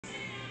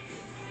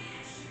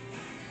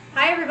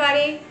Hi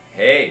everybody.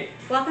 Hey.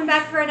 Welcome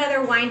back for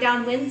another Wind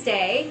Down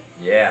Wednesday.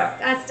 Yeah.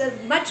 That's a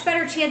much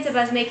better chance of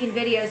us making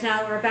videos now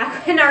that we're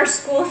back in our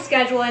school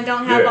schedule and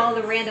don't have all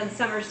the random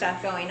summer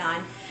stuff going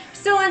on.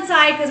 Still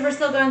inside because we're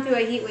still going through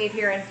a heat wave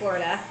here in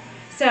Florida.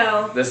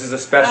 So this is a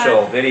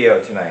special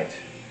video tonight.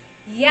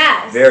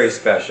 Yes. Very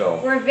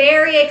special. We're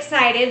very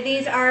excited.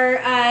 These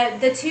are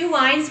the two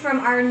wines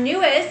from our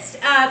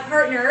newest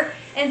partner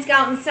in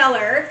Scout and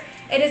Cellar.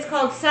 It is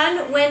called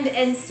Sun, Wind,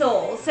 and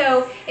Soul.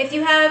 So if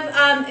you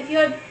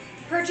have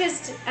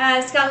purchased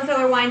Scout and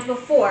Cellar wines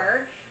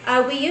before,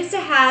 we used to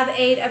have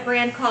a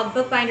brand called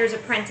Bookbinder's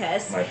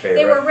Apprentice. My favorite.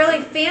 They were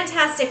really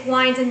fantastic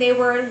wines, and they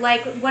were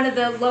like one of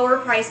the lower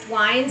priced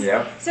wines.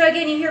 Yep. So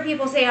again, you hear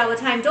people say all the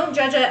time, don't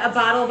judge a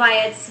bottle by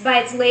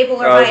its label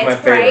or by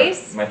its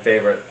price. My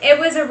favorite. It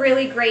was a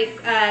really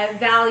great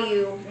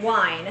value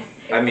wine.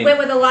 It went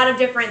with a lot of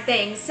different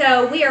things.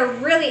 So we are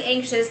really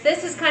anxious.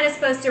 This is kind of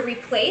supposed to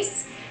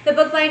replace the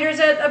Bookbinder's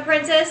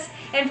Apprentice,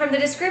 and from the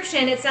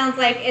description, it sounds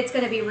like it's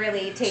going to be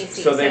really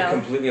tasty. So they've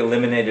completely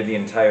eliminated the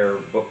entire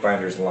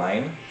Bookbinder's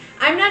line?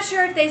 I'm not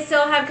sure if they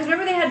still have, because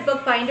remember they had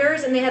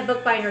Bookbinders and they had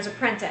Bookbinder's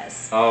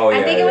Apprentice. Oh, yeah.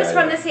 I think it was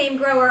from the same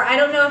grower. I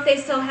don't know if they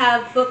still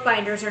have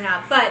Bookbinders or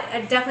not, but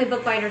definitely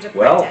Bookbinder's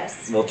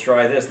Apprentice. Well, we'll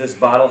try this. This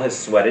bottle has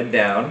sweated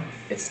down.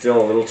 It's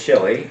still a little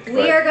chilly.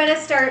 We are going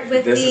to start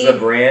with this is a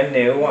brand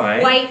new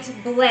wine. White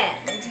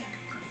blend.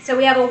 So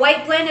we have a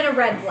white blend and a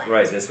red blend.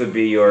 Right, this would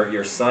be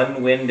your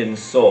Sun, Wind, and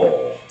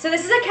Soul. So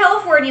this is a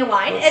California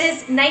wine. It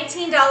is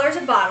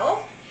 $19 a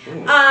bottle.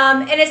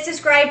 And it's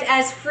described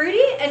as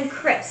fruity and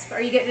crisp.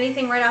 Are you getting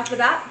anything right off the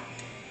bat?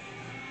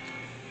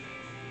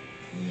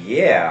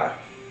 Yeah.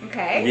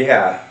 Okay.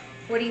 Yeah.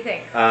 What do you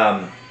think?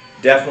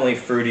 Definitely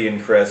fruity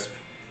and crisp.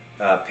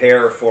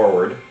 Pear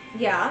forward.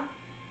 Yeah.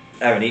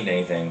 I haven't eaten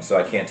anything, so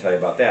I can't tell you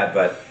about that,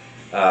 but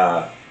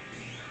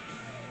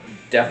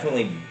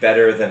definitely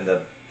better than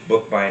the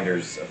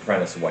Bookbinder's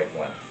Apprentice white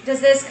one. Does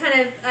this kind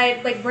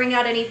of like bring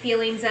out any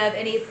feelings of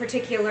any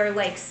particular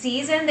like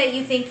season that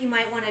you think you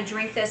might want to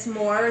drink this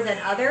more than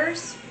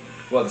others?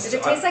 Well, does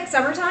it taste like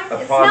summertime?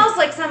 It smells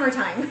like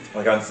summertime.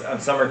 Like on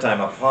summertime,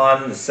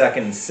 upon the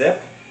second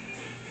sip,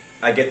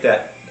 I get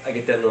that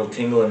little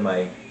tingle in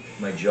my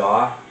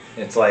jaw.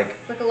 It's like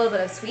a little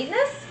bit of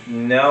sweetness.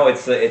 No,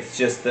 it's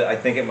just I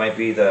think it might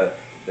be the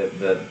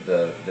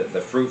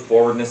fruit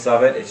forwardness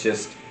of it.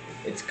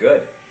 It's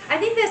good. I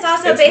think this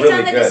also, based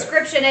on the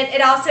description, it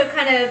also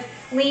kind of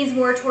leans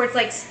more towards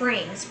like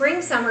spring,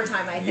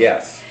 summertime, I think.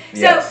 Yes.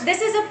 So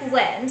this is a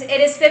blend. It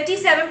is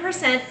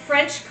 57%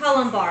 French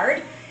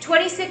Colombard,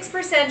 26%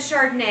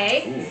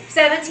 Chardonnay,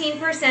 17%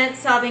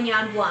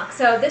 Sauvignon Blanc.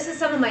 So this is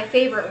some of my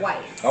favorite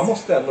whites.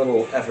 Almost that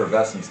little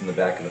effervescence in the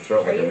back of the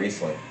throat, like a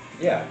Riesling.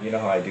 Yeah, you know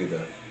how I do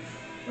the.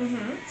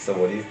 So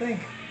what do you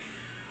think?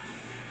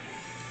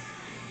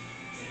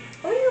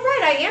 Oh, you're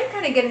right. I am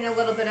kind of getting a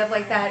little bit of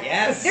like that.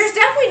 Yes. There's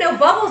definitely no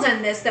bubbles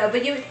in this though,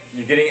 but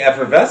you're getting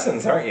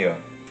effervescence, aren't you?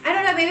 I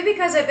don't know. Maybe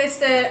because if it's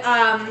the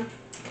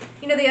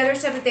the other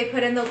stuff that they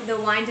put in the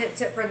wine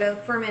for the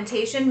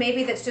fermentation.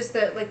 Maybe that's just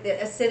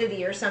the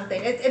acidity or something.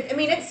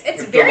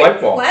 It's very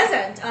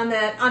pleasant on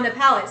the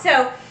palate.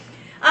 So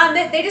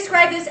they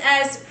describe this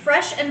as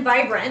fresh and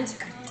vibrant.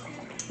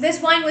 This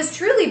wine was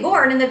truly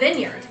born in the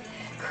vineyard.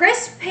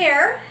 Crisp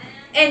pear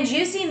and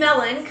juicy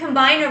melon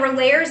combine over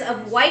layers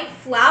of white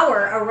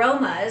flower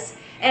aromas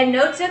and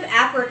notes of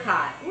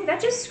apricot. Ooh,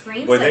 that just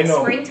screams like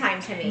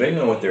springtime to me. They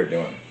know what they're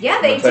doing. Yeah,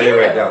 they do. I'll tell you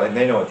right now,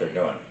 they know what they're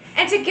doing.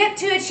 And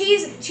to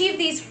achieve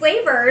these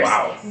flavors,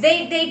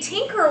 they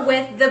tinker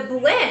with the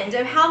blend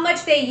of how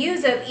much they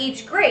use of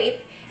each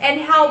grape and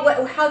how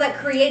that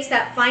creates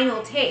that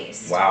final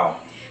taste.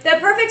 Wow. The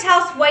perfect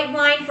house white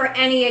wine for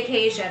any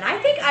occasion. I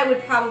think I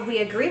would probably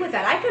agree with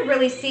that. I could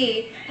really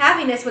see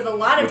having this with a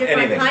lot of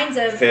different kinds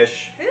of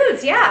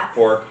foods. Yeah.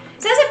 Pork.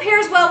 It says it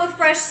pairs well with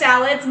fresh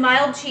salads,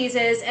 mild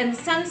cheeses, and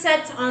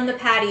sunsets on the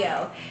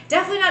patio.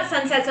 Definitely not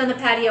sunsets on the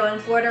patio in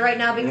Florida right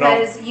now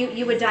because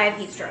you would die of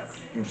heat stroke.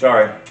 I'm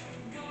sorry.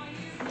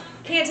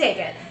 Can't take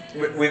it.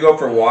 We go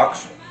for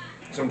walks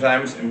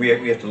sometimes, and we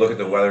have to look at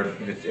the weather.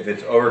 If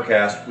it's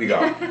overcast, we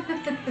go.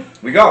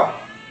 We go.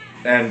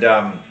 And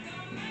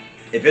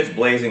if it's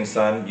blazing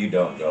sun, you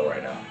don't go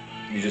right now.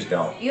 You just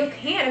don't. You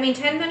can't.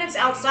 10 minutes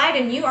outside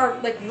and you are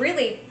like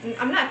really,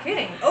 I'm not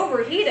kidding,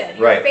 overheated.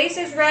 Your face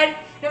is red.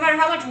 No matter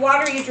how much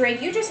water you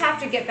drink, you just have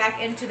to get back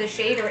into the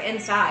shade or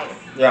inside.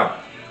 Yeah.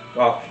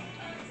 Well,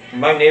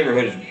 my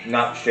neighborhood is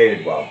not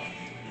shaded well.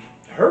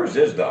 Hers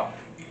is, though.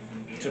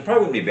 So it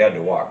probably wouldn't be bad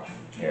to walk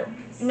here.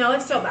 No,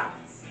 it's still bad.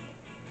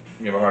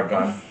 You have a hard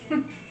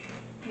time?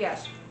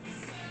 Yes.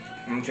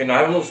 Okay, now I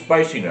have a little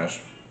spiciness.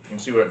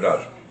 And see what it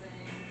does.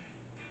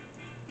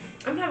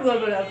 I'm having a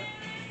little bit of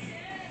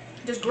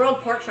just grilled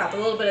pork chop, a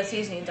little bit of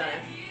seasonings on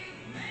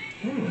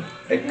it.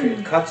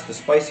 It cuts the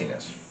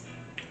spiciness.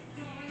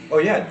 Oh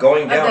yeah,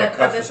 going down it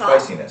cuts the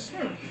spiciness.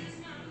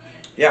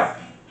 Yeah,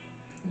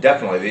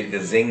 definitely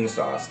the zing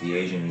sauce, the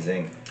Asian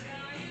zing.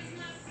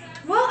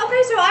 Well,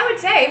 okay, so I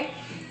would say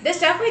This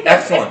definitely goes.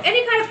 Excellent.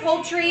 Any kind of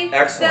poultry,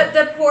 Excellent.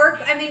 the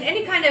pork. I mean,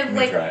 any kind of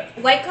like try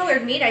light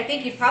colored meat. I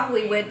think you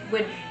probably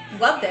would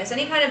love this.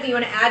 Any kind of you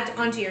want to add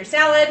onto your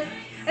salad.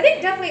 I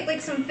think definitely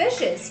like some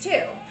fishes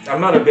too.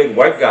 I'm not a big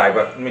white guy,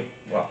 but I mean,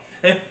 well,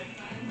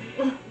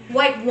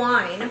 white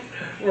wine.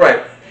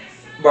 Right,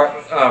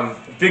 but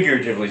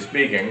figuratively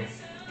speaking.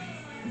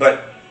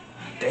 But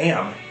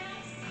damn,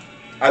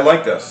 I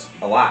like this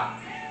a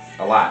lot,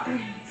 a lot.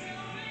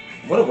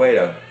 What a way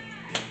to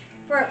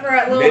for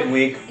a little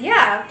midweek.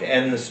 Yeah. To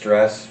end the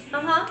stress.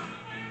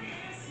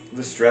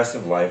 The stress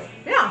of life.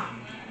 Yeah.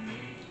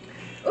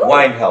 Ooh.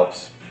 Wine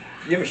helps.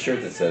 You have a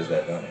shirt that says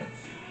that, don't you?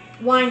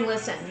 Wine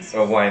listens.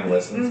 Oh, wine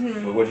listens.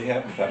 Mm-hmm. What do you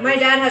have? Peppers? My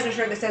dad has a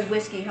shirt that says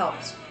whiskey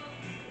helps.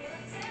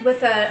 With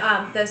the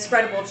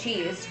spreadable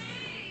cheese,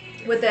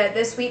 with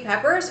the sweet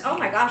peppers. Oh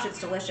my gosh, it's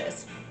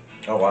delicious.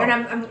 Oh wow. And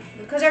I'm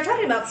because they're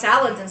talking about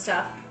salads and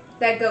stuff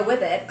that go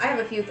with it. I have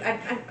a few. I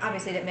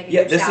obviously didn't make a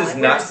huge salad. Yeah, this is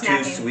not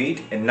too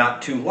sweet and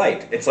not too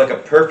light. It's like a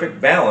perfect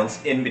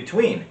balance in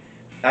between.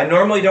 I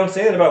normally don't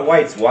say that about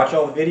whites. Watch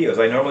all the videos.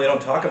 I normally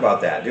don't talk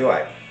about that, do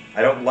I?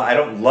 I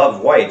don't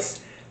love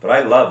whites, but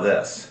I love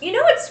this. You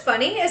know what's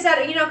funny is that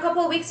a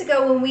couple of weeks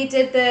ago when we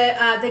did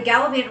the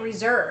Gallivant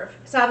Reserve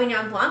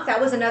Sauvignon Blanc, that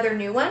was another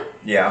new one.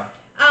 Yeah.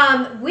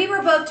 We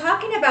were both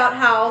talking about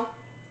how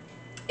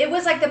it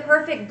was like the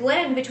perfect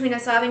blend between a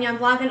Sauvignon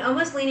Blanc and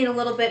almost leaning a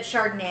little bit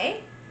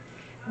Chardonnay.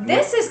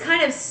 This is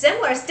kind of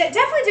similar.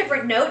 Definitely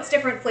different notes,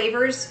 different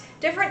flavors,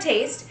 different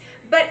taste,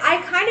 but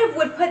I kind of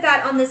would put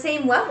that on the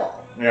same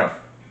level. Yeah.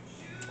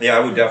 Yeah, I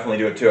would definitely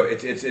do it too.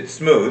 It's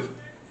smooth.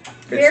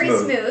 Very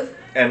smooth.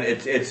 And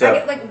it's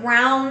like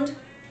round,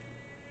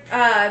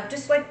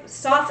 just like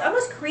soft,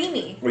 almost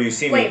creamy. Well, you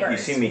see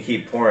flavors. me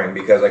keep pouring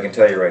because I can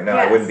tell you right now,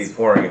 Yes. I wouldn't be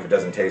pouring if it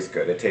doesn't taste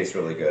good. It tastes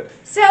really good.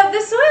 So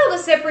the soil to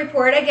sip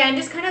report, again,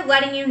 just kind of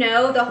letting you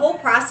know the whole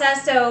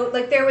process. So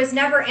like there was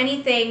never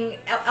anything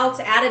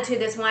else added to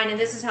this wine, and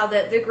this is how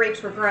the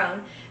grapes were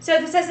grown. So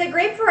it says the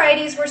grape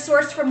varieties were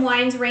sourced from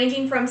wines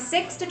ranging from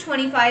 6 to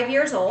 25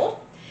 years old.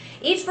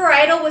 Each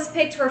varietal was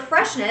picked for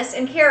freshness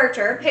and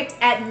character, picked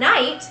at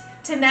night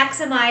to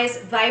maximize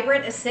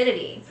vibrant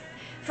acidity.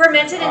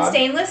 Fermented in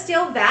stainless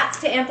steel vats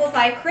to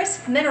amplify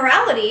crisp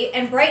minerality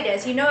and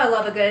brightness. You know I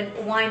love a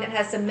good wine that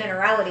has some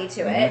minerality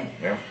to it.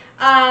 Yeah.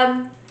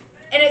 And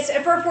it's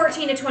for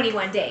 14 to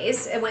 21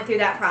 days. It went through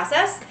that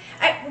process.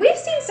 We've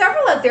seen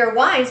several of their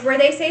wines where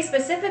they say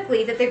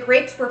specifically that the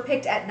grapes were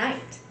picked at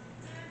night.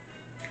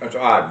 That's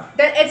odd.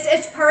 That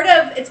it's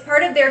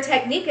part of their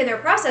technique and their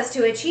process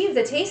to achieve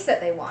the taste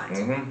that they want.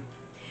 Mm-hmm.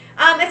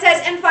 It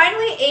says, and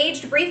finally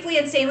aged briefly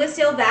in stainless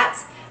steel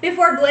vats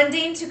before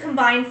blending to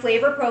combine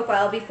flavor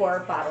profile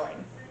before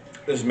bottling.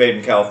 This is made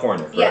in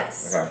California, correct?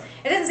 Yes. Okay.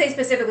 It doesn't say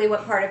specifically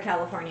what part of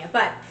California,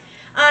 but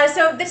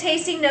so the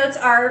tasting notes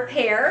are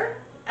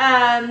pear,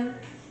 melon,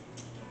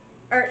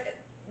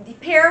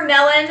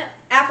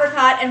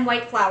 apricot, and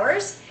white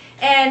flowers.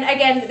 And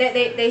again,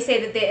 they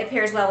say that it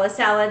pairs well with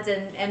salads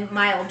and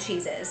mild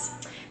cheeses.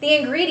 The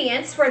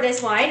ingredients for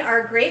this wine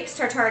are grapes,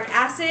 tartaric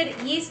acid,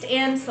 yeast,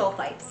 and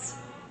sulfites.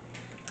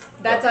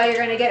 That's all you're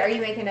going to get? Are you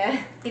making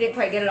you didn't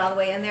quite get it all the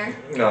way in there?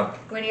 No.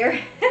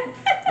 Gwinier?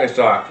 I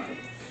saw it.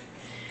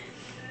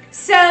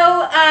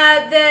 So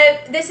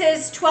this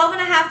is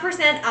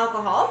 12.5%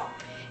 alcohol.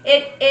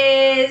 It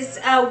is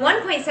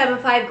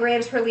 1.75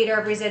 grams per liter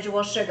of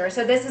residual sugar.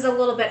 So this is a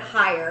little bit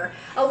higher.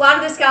 A lot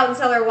of the Scout and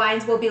Cellar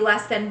wines will be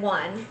less than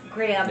 1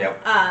 gram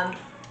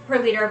per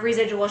liter of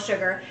residual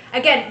sugar.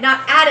 Again,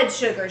 not added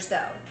sugars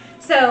though.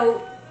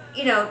 So,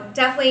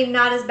 definitely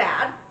not as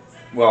bad.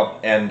 Well,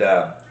 and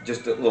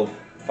just a little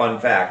fun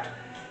fact,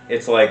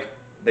 it's like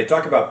they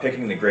talk about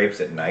picking the grapes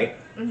at night.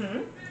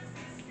 Mm-hmm.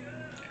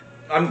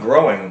 I'm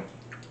growing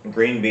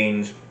green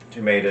beans,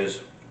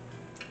 tomatoes,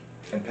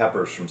 and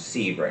peppers from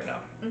seed right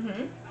now.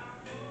 Mm-hmm.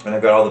 And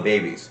I've got all the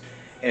babies.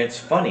 And it's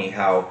funny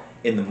how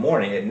in the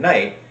morning, at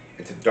night,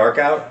 it's dark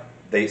out,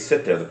 they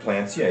sit there, the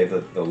plants, you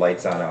have the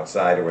lights on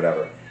outside or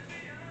whatever.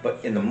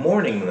 But in the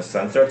morning when the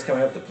sun starts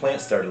coming up, the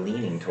plants start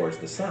leaning towards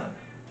the sun.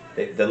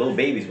 The little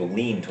babies will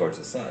lean towards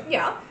the sun.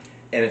 Yeah.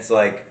 And it's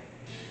like,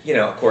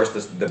 of course,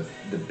 the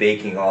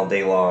baking all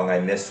day long, I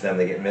miss them,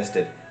 they get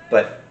misted.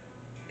 But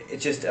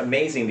it's just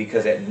amazing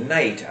because at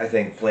night, I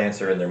think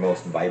plants are in their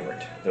most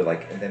vibrant. They're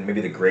like, and then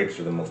maybe the grapes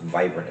are the most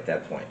vibrant at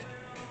that point.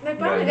 They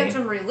probably get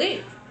some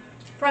relief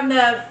from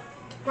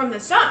the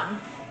sun.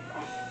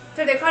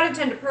 So they kind of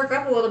tend to perk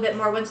up a little bit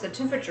more once the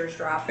temperatures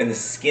drop. And the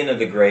skin of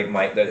the grape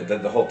might,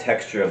 the whole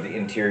texture of the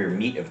interior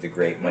meat of the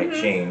grape might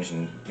change,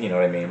 and you know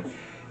what I mean?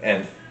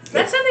 And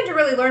that's something to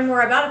really learn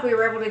more about if we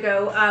were able to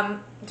go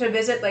to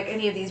visit like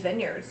any of these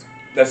vineyards.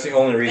 That's the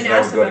only reason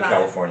I would go to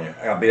California.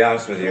 I'll be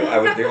honest with you.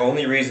 The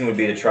only reason would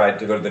be to try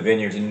to go to the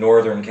vineyards in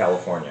Northern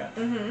California.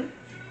 Mm-hmm.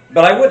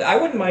 But I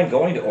wouldn't mind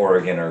going to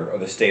Oregon or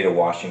the state of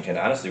Washington.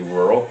 Honestly,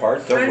 rural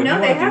parts. Wouldn't you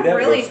want to do that?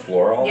 Really,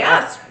 explore all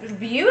that? Yes,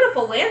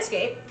 beautiful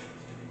landscape.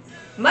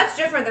 Much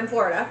different than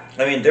Florida.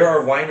 I mean, there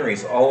are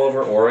wineries all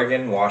over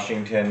Oregon,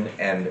 Washington,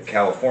 and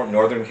California,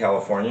 Northern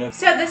California.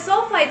 So the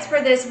sulfites for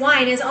this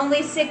wine is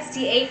only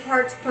 68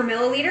 parts per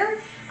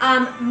milliliter.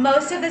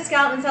 Most of the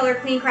Scout and Cellar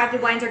clean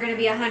crafted wines are going to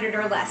be 100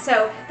 or less.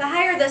 So the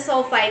higher the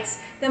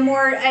sulfites, the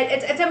more,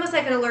 it's almost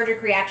like an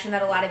allergic reaction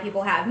that a lot of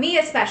people have. Me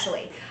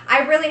especially. I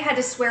really had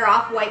to swear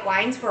off white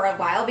wines for a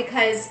while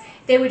because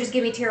they would just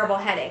give me terrible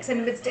headaches.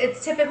 And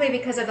it's typically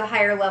because of the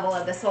higher level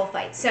of the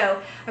sulfite.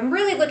 So I'm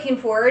really looking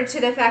forward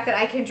to the fact that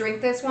I can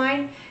drink this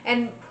wine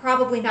and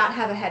probably not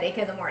have a headache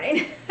in the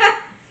morning.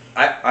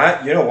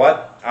 You know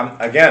what?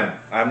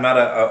 I'm not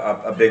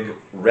a big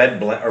red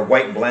blend or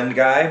white blend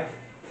guy,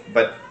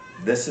 but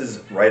this is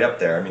right up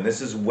there. I mean,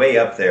 this is way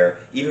up there,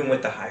 even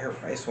with the higher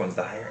price ones,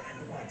 the higher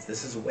end ones.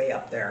 This is way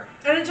up there.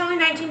 And it's only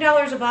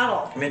 $19 a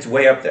bottle. I mean, it's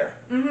way up there.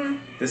 Mm-hmm.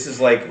 This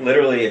is like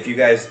literally, if you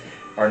guys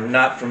are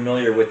not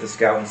familiar with the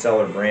Scout and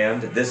Cellar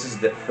brand, this is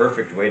the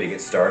perfect way to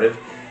get started.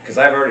 Because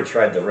I've already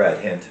tried the red.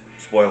 Hint,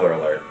 spoiler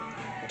alert.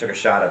 I took a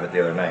shot of it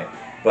the other night,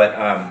 but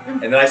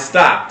and then I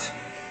stopped.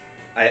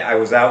 I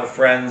was out with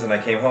friends and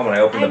I came home and I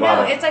opened the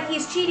bottle. It's like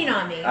he's cheating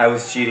on me. I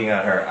was cheating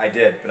on her. I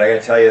did, but I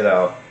gotta tell you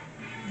though,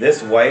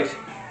 this white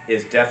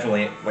is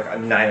definitely like a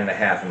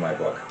 9.5 in my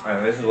book. I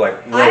mean, this is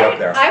like way up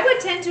there. I would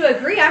tend to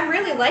agree. I'm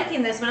really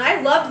liking this one.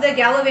 I loved the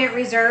Gallivant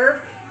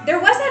Reserve. There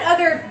was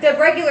the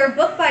regular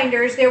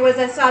bookbinders. There was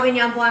a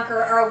Sauvignon Blanc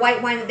or a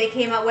white wine that they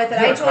came out with that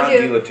I told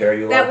you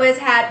that was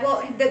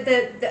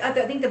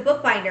I think the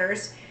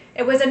bookbinders.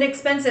 It was an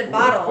expensive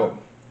bottle.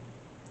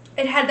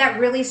 It had that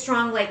really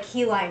strong like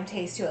key lime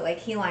taste to it, like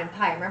key lime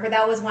pie. Remember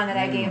that was one that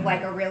I gave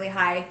like a really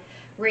high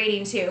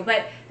rating to.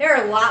 But there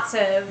are lots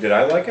of. Did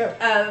I like it?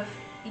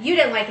 You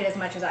didn't like it as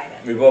much as I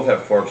did. We both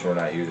have forks we're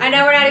not using. I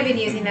know we're not even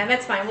using them.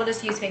 It's fine. We'll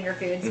just use finger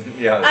foods.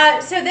 Yeah.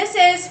 So this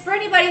is for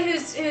anybody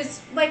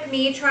who's like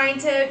me trying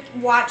to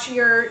watch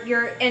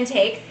your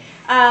intake.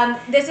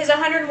 This is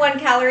 101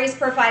 calories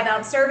per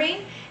 5-ounce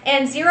serving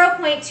and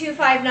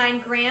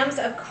 0.259 grams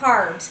of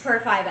carbs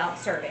per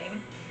 5-ounce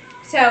serving.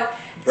 So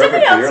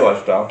perfect for your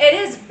lifestyle. It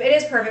is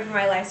perfect for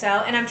my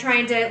lifestyle, and I'm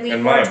trying to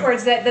lean more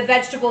towards the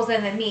vegetables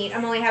and the meat.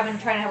 I'm only trying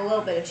to have a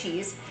little bit of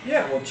cheese.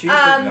 Yeah, well, cheese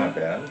is not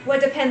bad.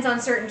 What depends on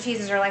certain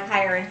cheeses are like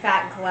higher in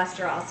fat and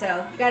cholesterol,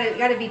 so you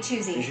gotta be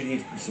choosy. You should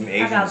eat some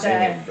Asian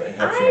zing.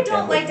 I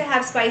don't like to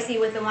have spicy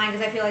with the wine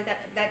because I feel like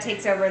that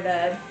takes over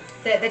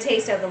the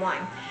taste of the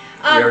wine.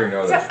 We already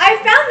know so this. I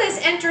found this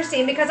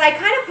interesting because I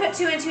kind of put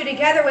 2 and 2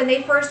 together when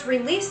they first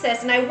released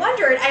this, and I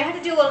wondered. I had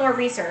to do a little more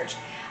research.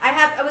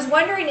 I was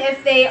wondering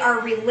if they are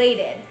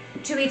related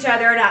to each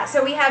other or not.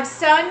 So we have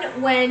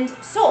sun, wind,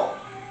 soul.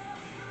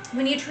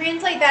 When you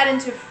translate that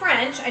into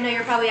French, I know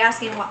you're probably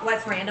asking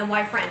what's random,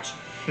 why French?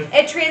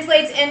 It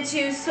translates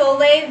into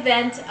soleil,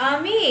 vent,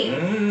 ami.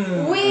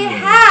 We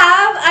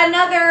have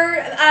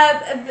another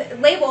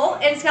label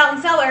in Scout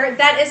and Cellar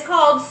that is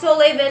called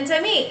soleil, vent,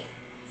 ami.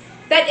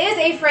 That is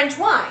a French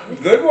wine.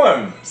 Good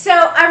one. So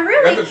I'm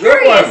really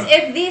curious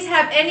if these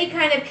have any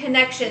kind of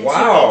connection to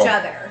each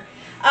other.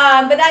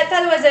 But I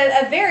thought it was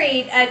a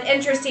very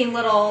interesting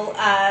little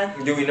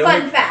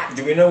fun fact.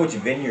 Do we know which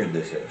vineyard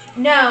this is?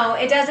 No,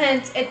 it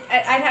doesn't.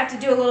 I'd have to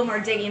do a little more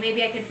digging.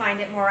 Maybe I could find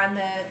it more on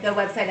the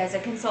website as a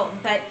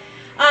consultant. But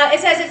it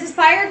says it's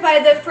inspired by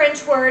the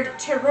French word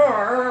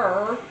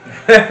terroir,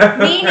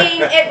 meaning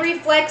it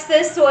reflects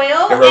the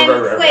soil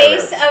and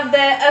place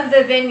of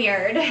the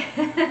vineyard.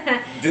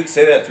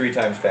 Say that 3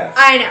 times fast.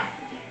 I know.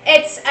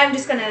 I'm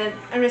just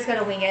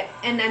gonna wing it,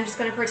 and I'm just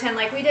gonna pretend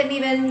like we didn't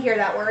even hear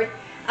that word.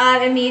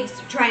 And me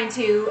trying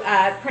to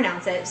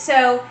pronounce it.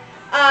 So,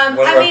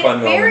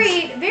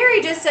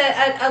 very just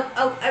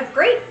a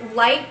great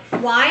light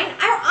wine.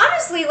 I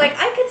honestly,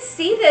 I could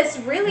see this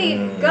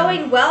really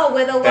going well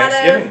with a lot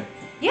of...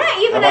 Yeah,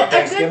 even a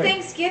good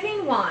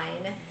Thanksgiving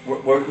wine. We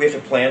have to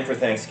plan for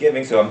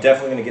Thanksgiving, so I'm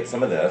definitely going to get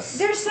some of this.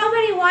 There's so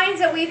many wines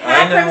that we've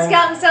had from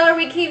Scout and Cellar.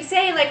 We keep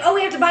saying,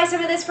 we have to buy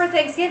some of this for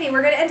Thanksgiving.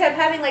 We're going to end up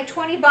having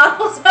 20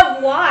 bottles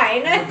of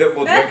wine.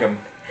 We'll drink them.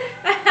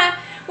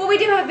 Well, we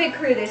do have a big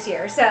crew this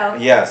year, so...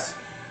 Yes.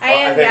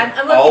 I'm looking forward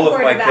to that. All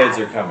of my kids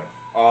are coming.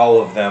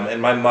 All of them.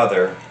 And my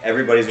mother.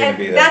 Everybody's going to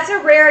be there. That's a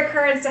rare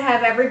occurrence to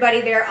have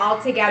everybody there all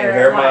together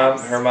at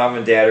once. Her mom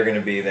and dad are going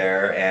to be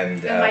there.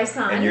 And my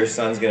son. And your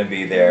son's going to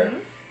be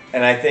there.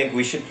 And I think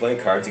we should play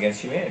Cards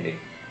Against Humanity.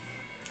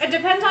 It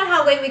depends on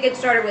how late we get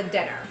started with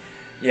dinner.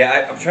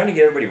 Yeah, I'm trying to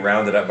get everybody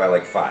rounded up by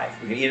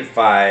 5. We can eat at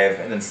 5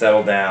 and then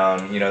settle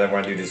down. Then we're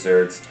going to do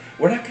desserts.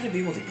 We're not going to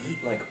be able to eat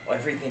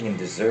everything in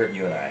dessert,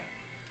 you and I.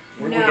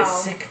 We're going to get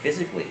sick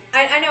physically.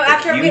 I know.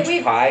 After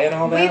we've pie and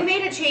all that. We've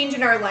made a change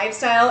in our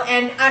lifestyle,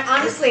 and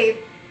honestly,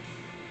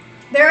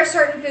 there are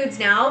certain foods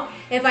now,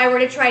 if I were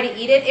to try to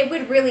eat it, it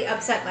would really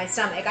upset my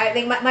stomach. I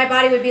think my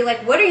body would be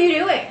like, what are you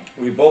doing?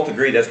 We both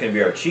agree that's going to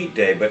be our cheat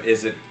day, but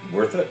is it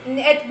worth it?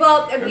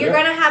 You're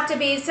going to have to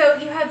be, so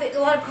you have a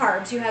lot of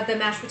carbs. You have the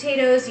mashed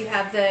potatoes, you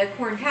have the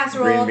corn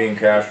casserole. Green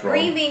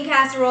bean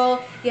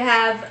casserole. You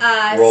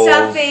have rolls,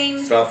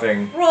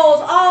 stuffing.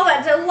 Rolls, all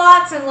that. So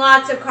lots and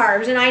lots of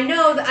carbs. And I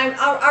know that I'm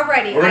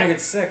already. We're going to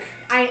get sick.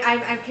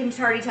 I can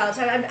already tell.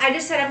 So I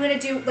just said I'm going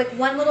to do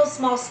one little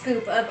small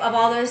scoop of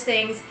all those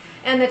things.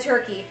 And the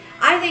turkey.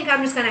 I think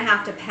I'm just going to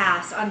have to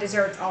pass on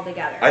desserts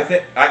altogether.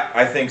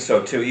 I think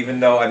so too.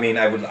 Even though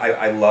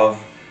I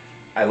love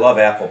I love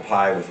apple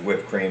pie with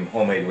whipped cream,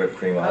 homemade whipped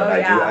cream on it.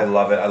 Yeah. I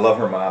love it. I love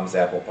her mom's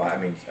apple pie. I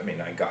mean,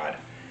 my God,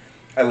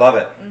 I love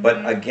it. Mm-hmm.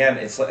 But again,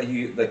 it's like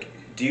you like.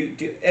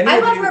 I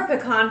love her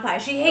pecan pie.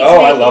 She hates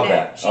making I love it.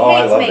 that. She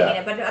hates making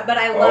it, but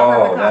I love her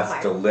pecan pie. Oh,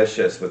 that's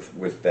delicious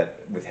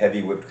with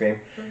heavy whipped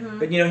cream. Mm-hmm.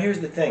 But here's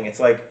the thing. It's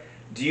like,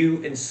 do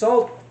you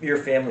insult your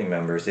family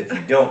members if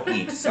you don't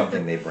eat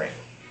something they bring?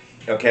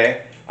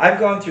 Okay? I've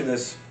gone through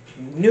this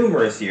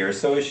numerous years,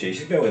 so has she.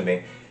 She's been with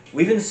me.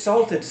 We've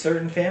insulted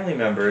certain family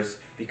members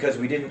because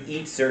we didn't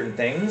eat certain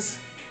things.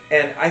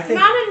 And I think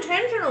not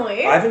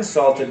intentionally. I've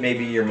insulted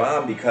maybe your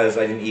mom because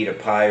I didn't eat a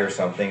pie or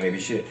something.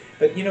 Maybe she did.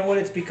 But you know what?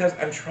 It's because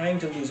I'm trying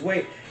to lose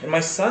weight. And my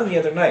son the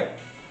other night,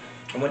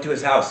 I went to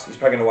his house. He's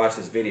probably going to watch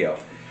this video.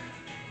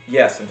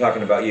 Yes, I'm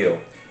talking about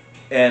you.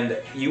 And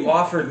you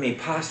offered me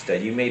pasta.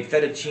 You made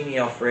fettuccine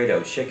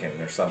alfredo chicken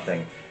or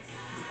something.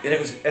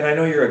 And I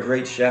know you're a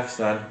great chef,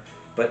 son,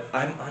 but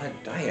I'm on a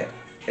diet.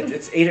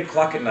 It's 8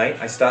 o'clock at night.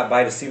 I stopped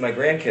by to see my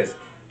grandkids.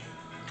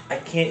 I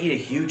can't eat a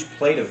huge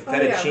plate of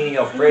fettuccine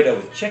alfredo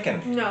with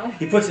chicken. No.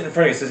 He puts it in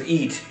front of me and says,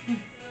 "Eat."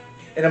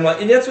 And I'm like,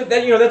 and that's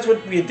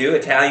what we do.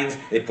 Italians,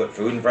 they put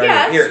food in front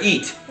of you. Here,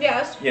 eat.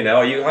 Yes.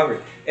 Are you hungry?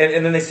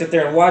 And then they sit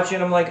there and watch you,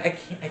 and I'm like, I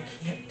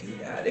can't do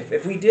that.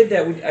 If we did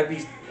that,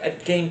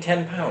 I'd gain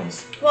 10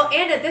 pounds. Well,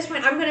 and at this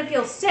point, I'm going to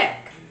feel sick.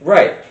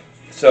 Right.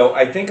 So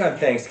I think on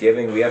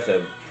Thanksgiving, we have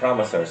to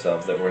promise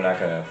ourselves that we're not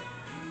going to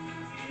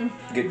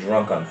get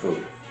drunk on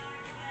food.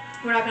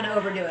 We're not going to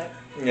overdo it.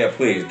 Yeah,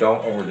 please,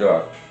 don't overdo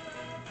it.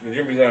 You're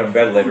going to be there in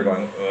bed later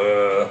going,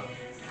 ugh.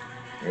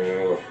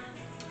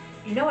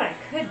 You know what I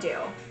could do?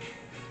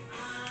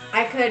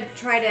 I could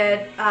try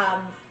to...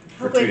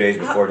 For 2 days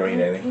before, don't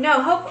eat anything?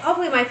 No,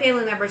 hopefully my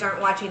family members aren't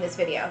watching this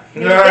video.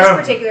 Maybe this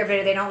particular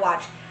video they don't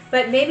watch.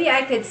 But maybe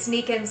I could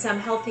sneak in some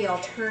healthy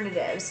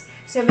alternatives.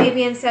 So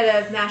maybe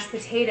instead of mashed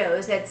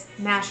potatoes, it's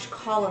mashed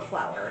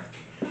cauliflower.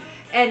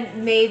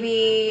 And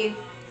maybe...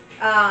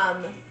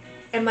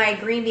 in my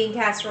green bean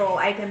casserole,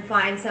 I can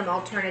find some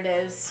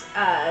alternatives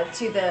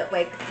to the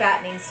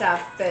fattening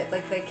stuff,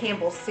 like the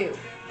Campbell's soup.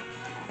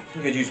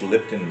 You could use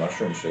Lipton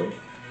mushroom soup.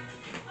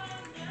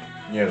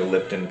 The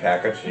Lipton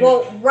packets.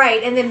 Well,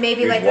 right, and then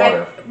maybe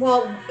water.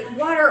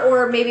 Water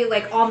or maybe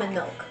almond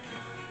milk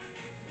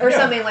or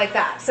something like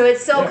that. So it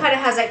still kind of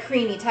has that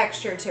creamy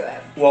texture to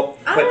it. Well,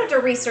 I'm gonna have to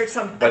research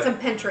some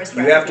Pinterest recipes.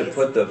 You have to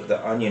put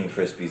the onion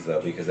crispies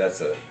though, because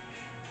that's a.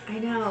 I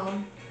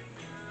know.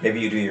 Maybe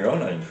you do your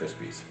own onion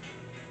crispies.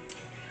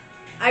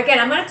 Again,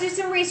 I'm gonna have to do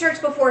some research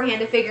beforehand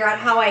to figure out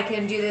how I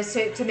can do this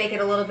to make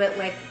it a little bit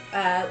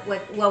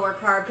lower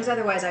carb, because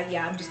otherwise,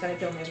 I'm just gonna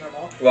feel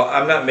miserable. Well,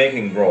 I'm not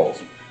making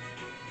rolls.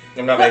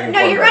 I'm not making.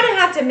 No, you're gonna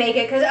have to make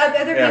it because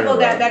other people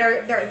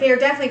they're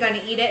definitely going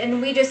to eat it,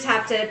 and we just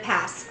have to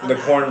pass on the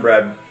that.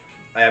 Cornbread.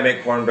 I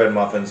make cornbread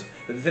muffins.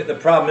 The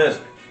problem is,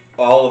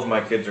 all of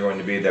my kids are going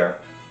to be there.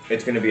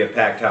 It's going to be a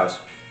packed house.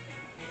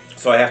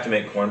 So I have to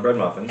make cornbread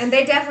muffins. And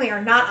they definitely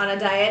are not on a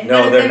diet. No,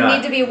 None of they're them not.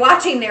 need to be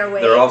watching their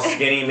weight. They're all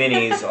skinny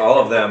minis, all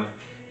of them,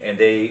 and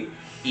they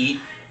eat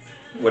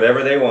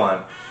whatever they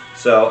want.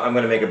 So I'm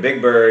going to make a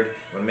big bird.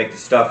 I'm going to make the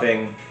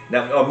stuffing.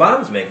 Now,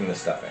 Mom's making the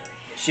stuffing.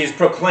 She's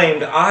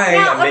proclaimed I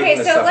am making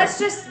the stuffing.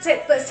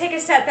 Let's take a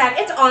step back.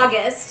 It's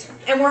August,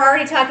 and we're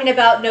already talking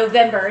about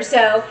November.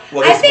 So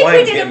I think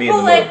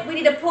we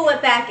need to pull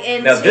it back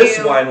into. Now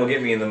this wine will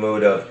get me in the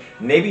mood of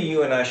maybe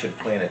you and I should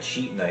plan a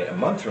cheat night a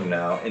month from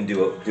now and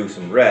do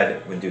some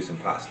red and do some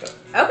pasta.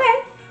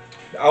 Okay.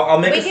 I'll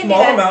make a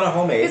small amount of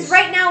homemade. Because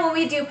right now when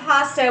we do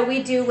pasta,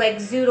 we do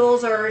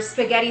zoodles or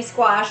spaghetti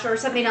squash or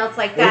something else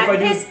like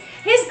that.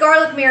 His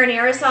garlic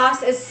marinara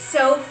sauce is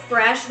so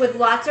fresh with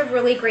lots of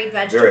really great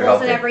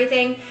vegetables and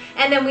everything.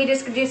 And then we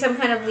just do some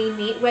kind of lean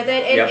meat with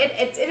it.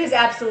 It is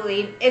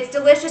absolutely, it's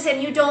delicious,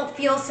 and you don't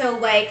feel so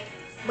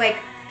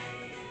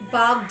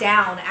bogged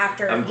down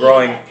after I'm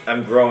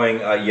eating growing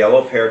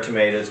yellow pear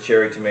tomatoes,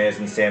 cherry tomatoes,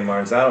 and San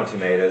Marzano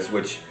tomatoes,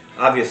 which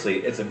obviously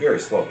it's a very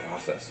slow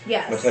process.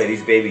 Yes. I'm gonna tell you,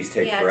 these babies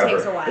take forever. It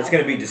takes a while. It's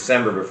gonna be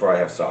December before I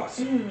have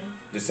sauce.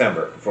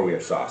 December before we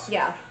have sauce.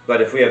 Yeah.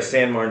 But if we have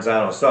San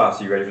Marzano sauce,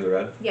 are you ready for the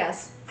red?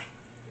 Yes.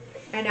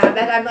 I know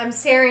that I'm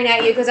staring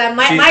at you because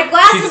my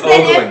glass has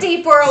been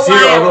empty for a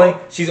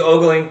while. She's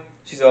ogling.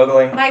 She's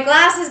ogling. My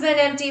glass has been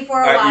empty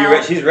for a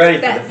while. She's ready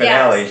for the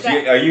finale.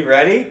 Yes, are you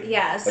ready?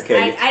 Yes.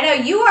 Okay. I know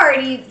you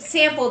already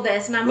sampled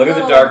this, and I'm look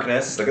at the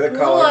darkness. Look at the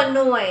color. I'm a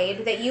little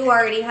annoyed that you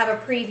already have a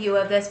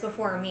preview of this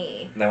before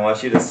me. And I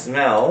want you to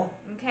smell.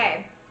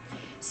 Okay.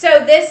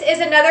 So this is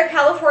another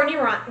California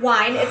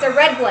wine. It's a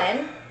red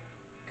blend.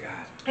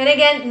 God. And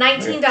again,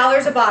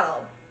 $19 a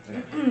bottle.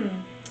 You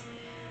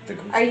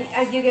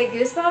get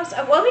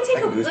goosebumps? Well, let me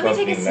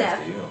take a sniff.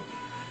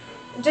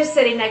 Just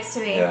sitting next to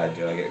me. Yeah, I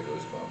do. I get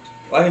goosebumps.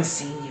 Well, I haven't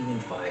seen you in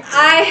 5 years.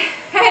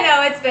 I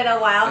know it's been a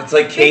while. It's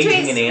like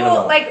caging an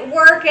animal.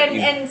 Work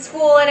and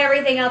school and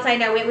everything else. I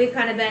know we've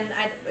kind of been.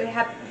 We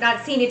have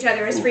not seen each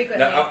other as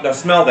frequently. Now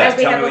smell that.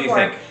 Tell me what you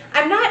think.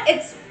 I'm not.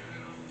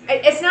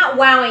 It's not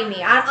wowing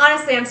me.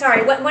 Honestly, I'm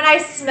sorry. When I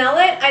smell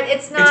it,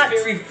 it's not.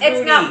 It's very fruity.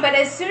 It's not. But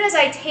as soon as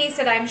I taste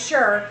it, I'm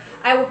sure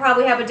I will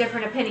probably have a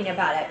different opinion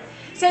about it.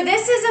 So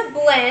this is a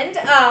blend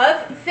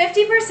of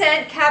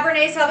 50%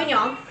 Cabernet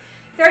Sauvignon,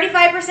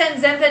 35%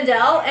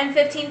 Zinfandel, and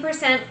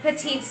 15%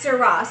 Petite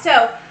Syrah.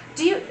 So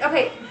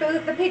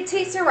the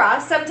Petite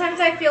Syrah, sometimes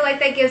I feel like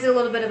that gives it a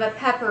little bit of a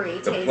peppery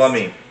taste. The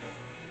plummy.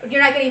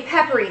 You're not getting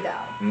peppery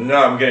though.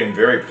 No, I'm getting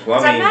very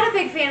plummy. I'm not a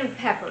big fan of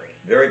peppery.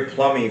 Very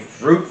plummy,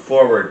 fruit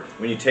forward.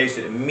 When you taste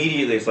it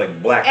immediately, it's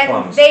like black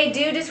plums. They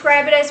do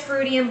describe it as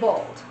fruity and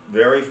bold.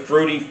 Very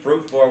fruity,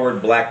 fruit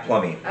forward, black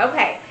plummy.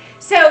 Okay.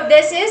 So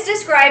this is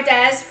described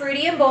as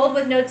fruity and bold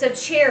with notes of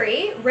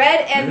cherry,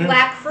 red and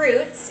black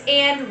fruits,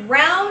 and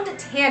round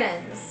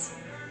tannins.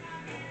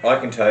 All I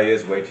can tell you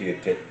is wait till you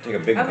take a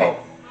big gulp.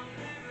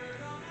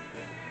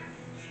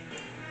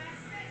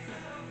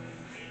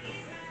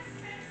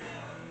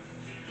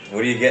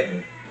 What are you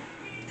getting?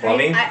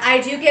 Plummy?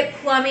 I do get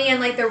plummy and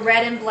like the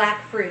red and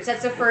black fruits.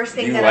 That's the first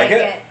thing that like I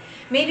get.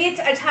 Maybe it's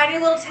a tiny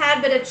little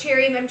tad bit of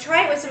cherry. I'm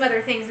trying it with some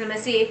other things and I'm going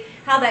to see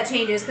how that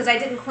changes because I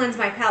didn't cleanse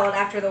my palate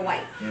after the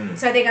white.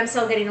 So I think I'm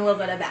still getting a little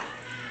bit of that.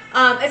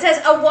 It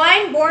says, a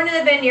wine born in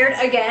the vineyard,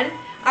 again,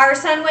 our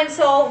Sunwind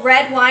Soul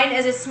red wine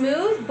is a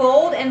smooth,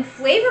 bold, and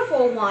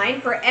flavorful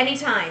wine for any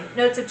time.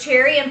 Notes of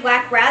cherry and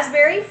black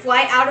raspberry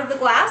fly out of the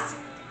glass,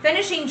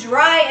 finishing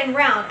dry and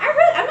round.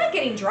 I'm not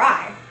getting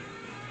dry.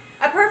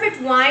 A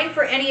perfect wine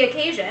for any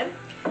occasion.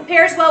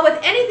 Pairs well with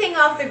anything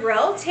off the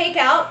grill,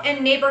 takeout,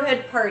 and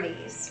neighborhood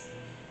parties.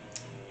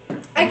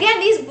 Again,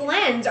 these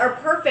blends are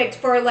perfect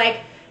for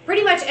like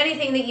pretty much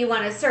anything that you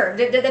want to serve.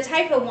 The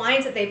type of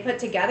wines that they put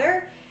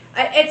together,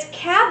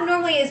 Cab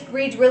normally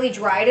reads really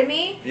dry to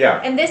me.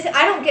 Yeah. And this,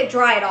 I don't get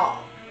dry at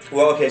all.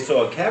 Well, okay,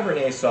 so a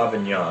Cabernet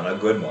Sauvignon, a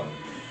good one,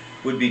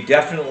 would be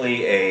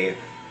definitely a,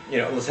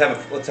 let's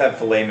have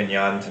filet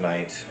mignon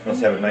tonight.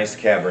 Let's have a nice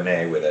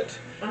Cabernet with it.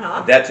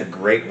 That's a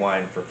great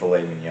wine for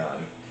filet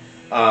mignon.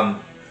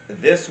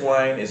 This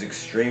wine is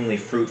extremely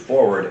fruit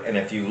forward, and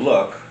if you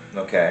look,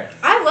 okay.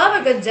 I love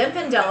a good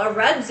Zinfandel, a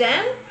red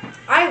Zen.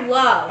 I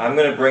love. I'm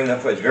going to bring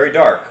that. It's very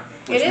dark.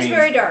 It is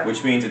very dark.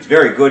 Which means it's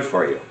very good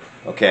for you.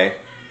 Okay.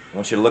 I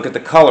want you to look at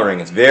the coloring.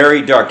 It's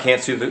very dark.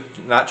 Can't see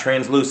not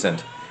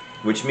translucent,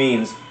 which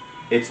means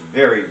it's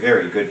very,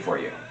 very good for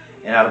you.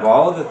 And out of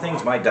all of the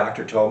things my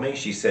doctor told me,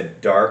 she said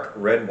dark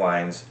red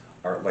wines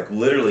are like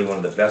literally one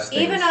of the best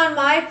things. Even on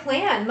my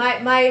plan,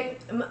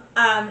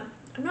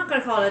 I'm not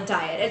going to call it a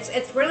diet.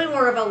 It's really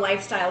more of a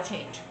lifestyle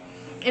change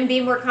and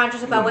being more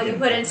conscious about what you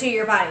put into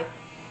your body.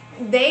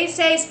 They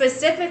say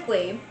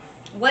specifically,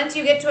 once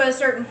you get to a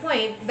certain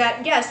point,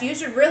 that yes, you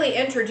should really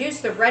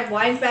introduce the red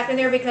wines back in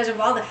there because of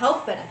all the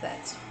health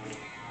benefits.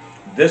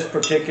 This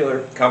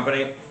particular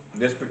company,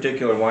 this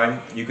particular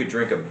wine, you could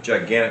drink a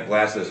gigantic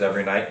glass of this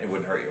every night. It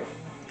wouldn't hurt you.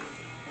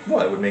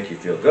 Well, it would make you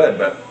feel good,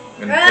 but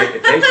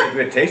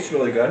it tastes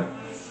really good.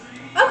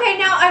 Okay,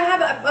 now I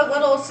have a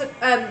little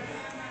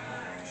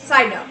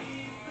side note.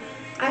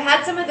 I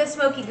had some of the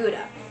smoky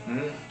Gouda,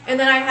 and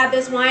then I had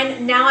this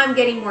wine. Now I'm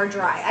getting more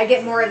dry. I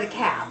get more of the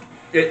Cab.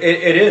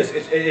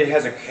 It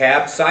has a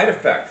Cab side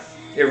effect.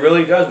 It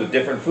really does with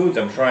different foods.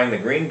 I'm trying the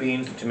green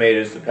beans, the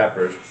tomatoes, the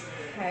peppers.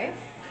 Okay.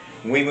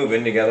 When we move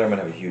in together, I'm going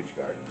to have a huge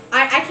garden.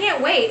 I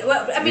can't wait.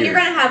 Well, I mean, you're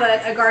going to have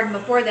a garden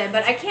before then,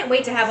 but I can't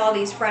wait to have all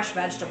these fresh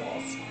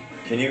vegetables.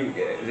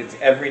 It's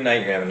every night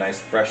you're going to have a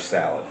nice fresh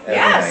salad. Every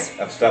night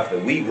of stuff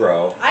that we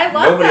grow. I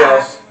love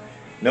that.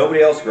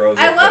 Nobody else grows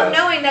it. I love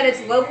knowing that it's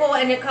local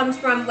and it comes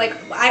from, like,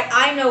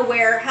 I know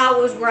how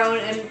it was grown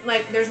and,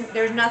 like,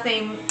 there's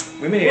nothing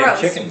we may have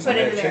chickens. put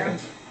into there.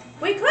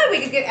 We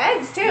could get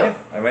eggs, too. Yeah,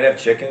 I might have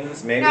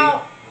chickens, maybe.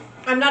 Now,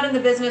 I'm not in the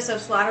business of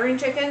slaughtering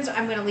chickens.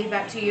 I'm going to leave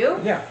that to you.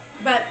 Yeah.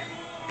 But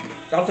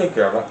I'll take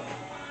care of it.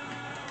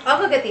 I'll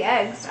go get the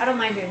eggs. I don't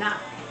mind doing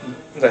that.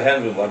 The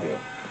hens would love you.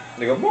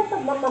 They go, "Bop,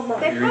 bop, bop, bop."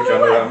 They You probably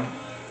reach under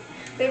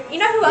would. them. You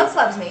know who else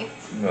loves me?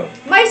 No.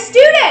 My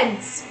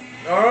students!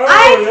 Oh,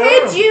 I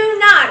kid you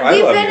not. I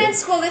We've love been you. in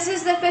school. This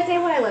is the 5th day.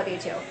 Well, I love you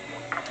too.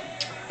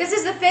 This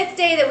is the 5th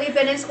day that we've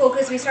been in school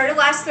because we started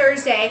last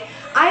Thursday.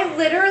 I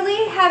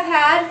literally have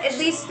had at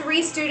least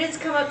 3 students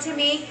come up to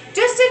me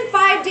just in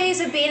 5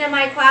 days of being in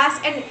my class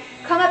and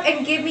come up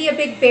and give me a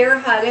big bear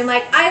hug and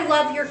like, I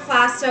love your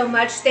class so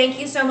much. Thank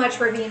you so much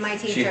for being my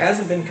teacher. She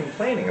hasn't been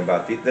complaining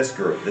about this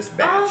group, this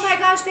batch. Oh my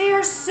gosh, they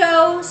are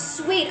so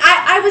sweet.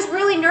 I was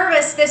really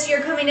nervous this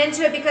year coming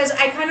into it because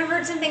I kind of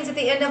heard some things at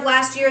the end of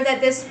last year that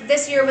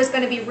this year was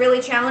going to be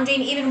really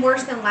challenging, even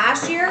worse than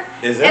last year.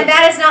 Is it? And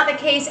that is not the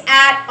case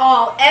at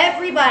all.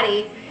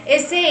 Everybody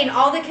is saying,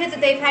 all the kids that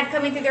they've had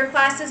coming through their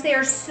classes, they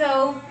are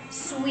so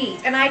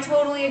sweet. And I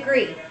totally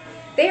agree.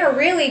 They are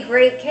really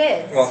great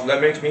kids. Well,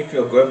 that makes me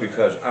feel good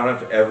because I don't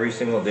have to every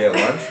single day at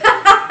lunch.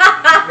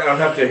 I don't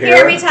have to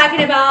hear me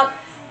talking about,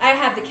 I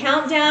have the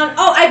countdown.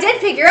 Oh, I did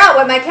figure out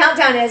what my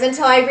countdown is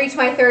until I reach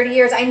my 30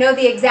 years. I know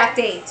the exact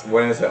date.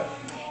 When is it?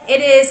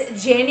 It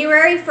is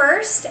January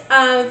 1st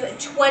of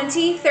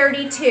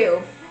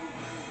 2032.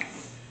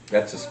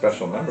 That's a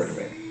special number to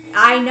me.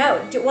 I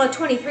know. Well,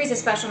 23 is a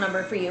special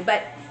number for you,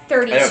 but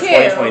 32. I know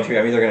 2023.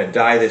 I'm either going to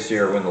die this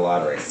year or win the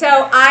lottery. So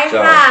I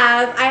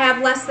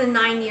have less than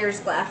 9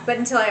 years left, but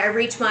until I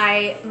reach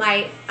my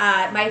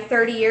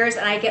 30 years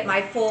and I get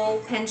my full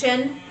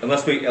pension.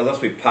 Unless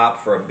we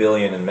pop for $1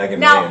 billion and mega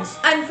now, millions.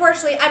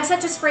 Unfortunately, I'm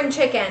such a spring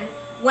chicken.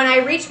 When I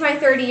reach my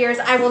 30 years,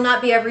 I will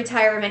not be of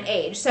retirement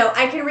age. So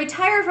I can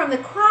retire from the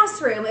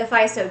classroom if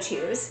I so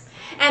choose.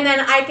 And then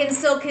I can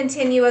still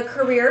continue a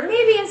career,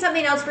 maybe in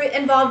something else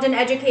involved in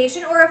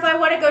education, or if I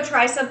want to go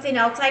try something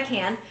else, I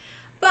can.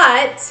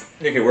 But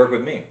you could work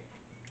with me.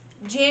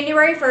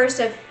 January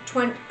 1st of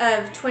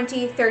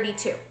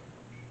 2032.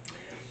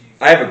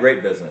 I have a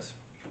great business.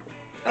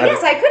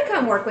 Yes, I could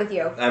come work with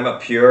you. I'm a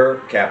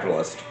pure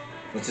capitalist.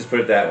 Let's just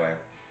put it that way.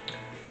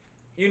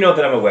 You know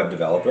that I'm a web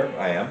developer.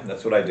 I am.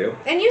 That's what I do.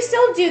 And you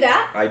still do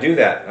that? I do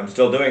that. I'm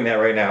still doing that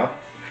right now.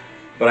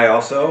 But I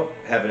also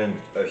have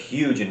a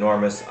huge,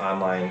 enormous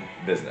online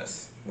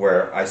business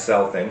where I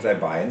sell things. I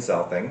buy and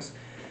sell things.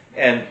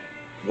 And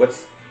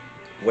what's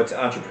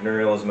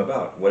entrepreneurialism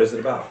about? What is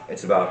it about?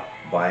 It's about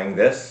buying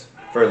this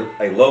for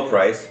a low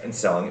price and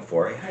selling it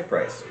for a high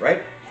price,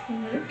 right?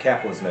 Mm-hmm.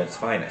 Capitalism at its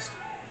finest.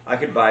 I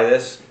could buy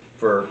this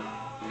for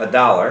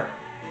 $1,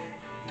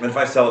 and if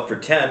I sell it for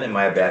 10, am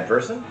I a bad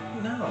person?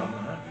 No, I'm not.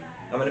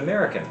 I'm an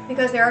American.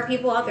 Because there are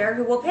people out there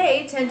who will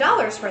pay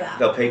 $10 for that.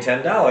 They'll pay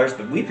 $10,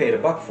 but we paid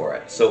 $1 for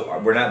it. So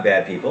we're not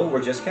bad people.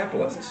 We're just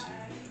capitalists.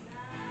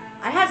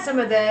 I had some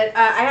of the.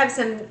 I have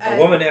some. A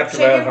woman after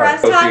my own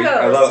heart. Tacos.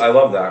 I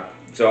love that.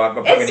 So I'm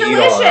it's going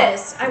to eat all of that.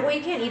 It's delicious. Well,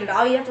 you can't eat it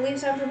all. You have to leave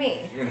some for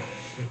me.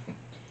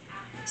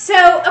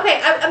 So,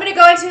 okay, I'm going to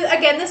go into,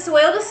 again, the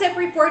Soil to Sip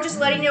report, just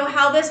letting you know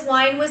how this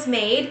wine was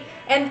made.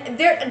 And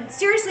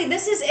seriously,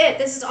 this is it.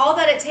 This is all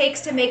that it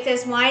takes to make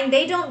this wine.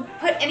 They don't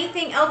put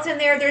anything else in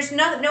there. There's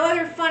no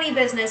other funny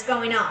business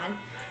going on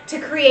to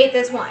create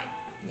this wine.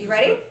 You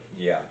ready?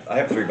 Yeah, I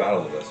have 3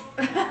 bottles of this.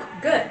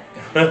 Good.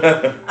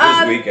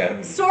 This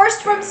weekend.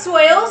 Sourced from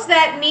soils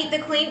that meet the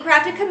clean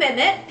crafted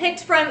commitment,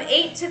 picked from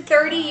 8 to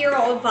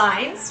 30-year-old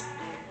vines.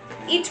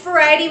 Each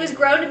variety was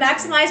grown to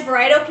maximize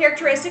varietal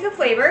characteristic of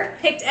flavor,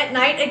 picked at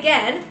night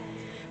again,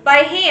 by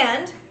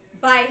hand,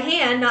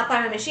 not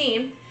by my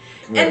machine,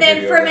 and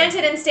then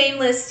fermented in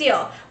stainless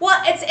steel.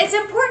 Well, it's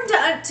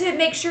important to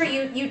make sure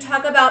you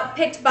talk about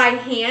picked by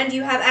hand.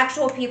 You have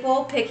actual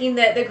people picking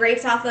the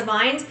grapes off the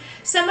vines.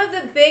 Some of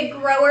the big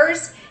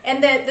growers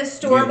and the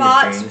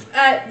store-bought,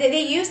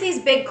 they use these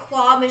big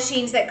claw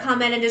machines that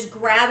come in and just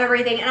grab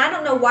everything. And I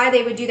don't know why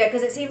they would do that,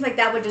 because it seems like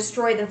that would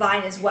destroy the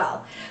vine as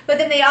well. But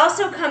then they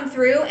also come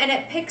through and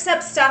it picks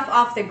up stuff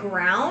off the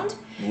ground.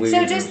 Leaves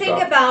so just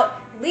think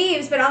about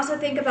leaves, but also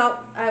think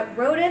about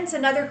rodents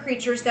and other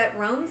creatures that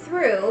roam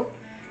through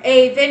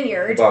a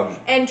vineyard,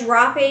 and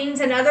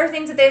droppings and other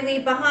things that they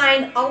leave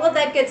behind. All of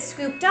that gets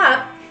scooped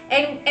up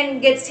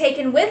and gets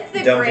taken with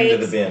the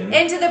grapes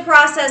into the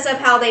process of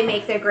how they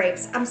make the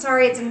grapes. I'm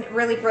sorry, it's a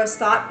really gross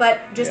thought, but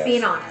just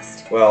being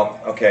honest. Well,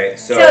 okay,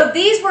 so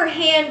these were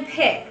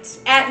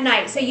hand-picked at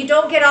night, so you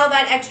don't get all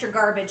that extra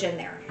garbage in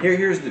there.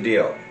 Here's the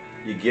deal.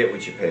 You get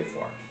what you pay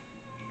for.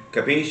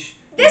 Capiche?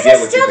 This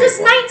is still just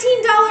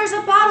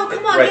 $19 a bottle.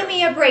 Come on, give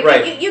me a break.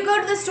 Right. You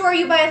go to the store,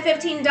 you buy a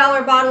 $15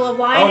 bottle of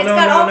wine. It's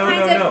got all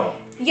kinds of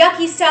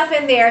yucky stuff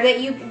in there that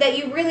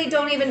you really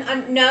don't even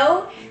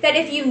know. That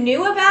if you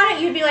knew about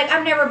it, you'd be like,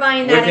 I'm never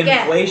buying that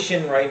again. With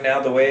inflation right now,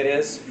 the way it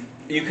is,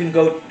 you can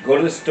go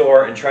to the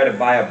store and try to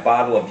buy a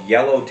bottle of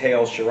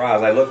Yellowtail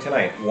Shiraz. I looked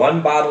tonight.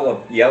 One bottle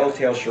of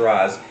Yellowtail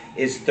Shiraz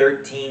is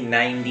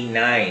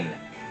 $13.99.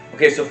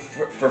 Okay, so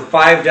for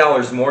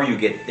 $5 more, you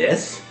get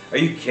this? Are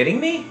you kidding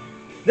me?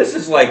 This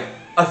is like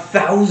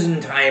 1,000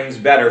 times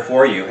better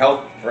for you,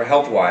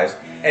 health-wise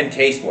and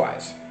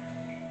taste-wise.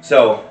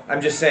 So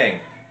I'm just saying,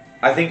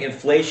 I think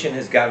inflation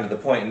has gotten to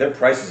the point, and their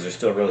prices are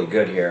still really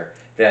good here,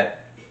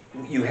 that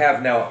you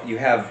have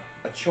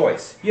a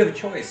choice. You have a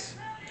choice.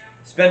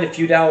 Spend a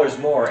few dollars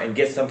more and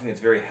get something that's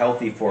very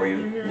healthy for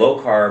you, low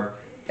carb,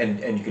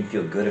 and you can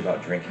feel good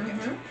about drinking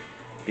it.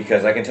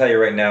 Because I can tell you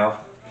right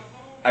now,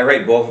 I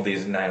rate both of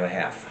these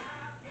 9.5.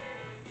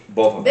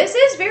 Both of them. This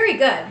is very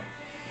good.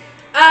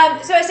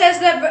 So it says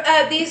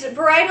that these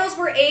varietals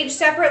were aged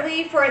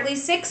separately for at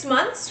least 6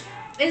 months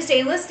in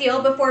stainless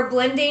steel before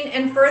blending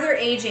and further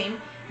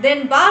aging,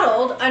 then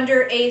bottled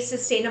under a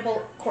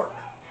sustainable cork.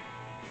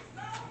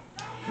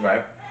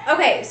 Right.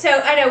 Okay,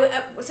 so I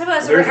know some of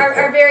us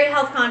are very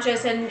health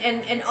conscious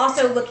and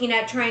also looking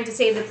at trying to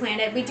save the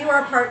planet. We do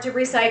our part to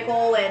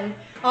recycle and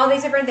all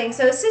these different things.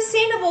 So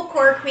sustainable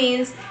cork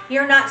means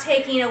you're not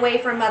taking away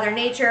from Mother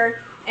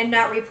Nature and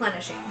not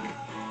replenishing.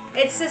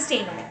 It's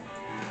sustainable.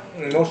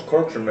 Most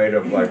corks are made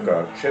of like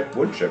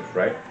wood chips,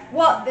 right?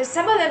 Well,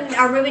 some of them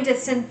are moving to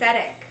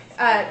synthetic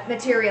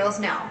materials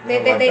now.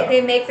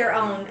 They make their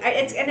own.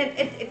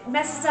 It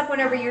messes up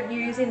whenever you're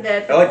using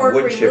the cork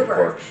wood remover. Chip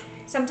corks.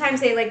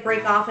 Sometimes they like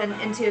break off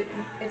into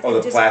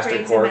the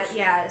plastic corks.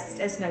 Yeah,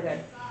 it's no good.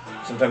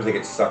 Sometimes they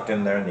get sucked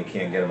in there and you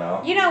can't get them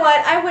out. You know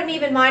what? I wouldn't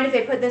even mind if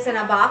they put this in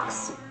a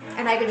box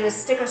and I could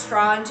just stick a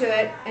straw into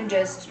it and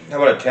just.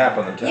 How about a tap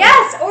on the top?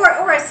 Yes,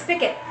 or a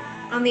spigot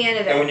on the end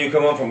of it. And when you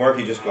come home from work,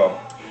 you just go.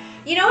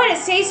 You know what?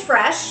 It stays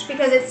fresh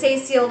because it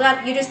stays sealed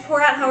up. You just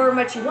pour out however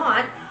much you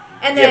want,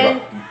 and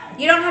then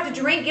you don't have to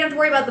drink. You don't have to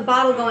worry about the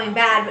bottle going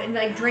bad and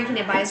like drinking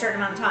it by a certain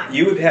amount of time.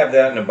 You would have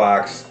that in a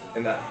box,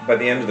 and by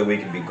the end of the week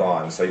it'd be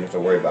gone, so you don't have to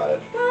worry about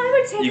it. Well, I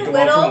would take a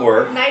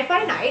little night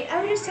by night.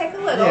 I would just take a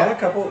little. Yeah, a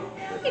couple.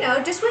 You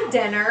know, just with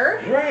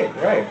dinner.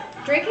 Right.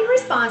 Drinking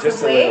responsibly.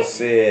 Just a little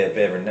sip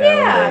every now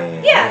and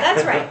then. Yeah,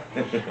 that's right.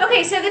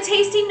 Okay, so the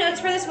tasting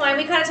notes for this wine,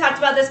 we kind of talked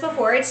about this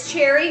before. It's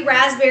cherry,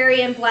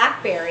 raspberry, and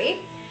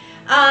blackberry.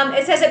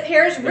 It says it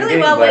pairs really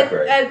well with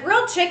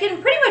grilled chicken,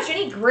 pretty much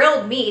any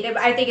grilled meat.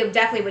 I think it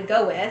definitely would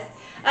go with.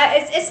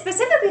 It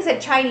specifically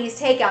said Chinese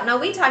takeout. Now,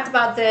 we talked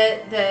about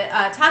the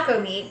taco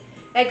meat.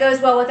 That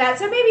goes well with that.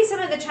 So maybe some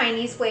of the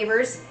Chinese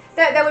flavors,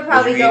 that would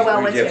probably go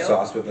well with too. Would you have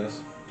sauce with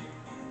this?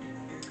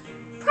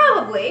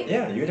 Probably.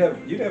 Yeah, you'd have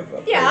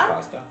a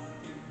pasta.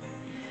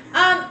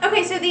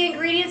 Okay, so the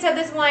ingredients of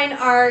this wine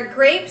are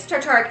grapes,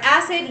 tartaric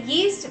acid,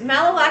 yeast,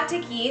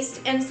 malolactic yeast,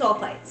 and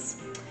sulfites.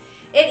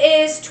 It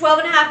is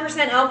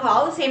 12.5%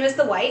 alcohol, the same as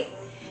the white,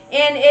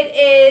 and it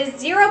is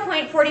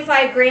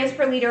 0.45 grams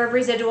per liter of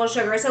residual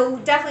sugar, so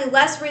definitely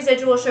less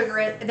residual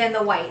sugar than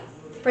the white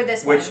for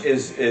this wine. Which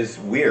is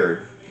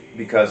weird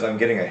because I'm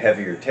getting a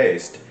heavier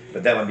taste,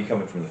 but that might be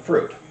coming from the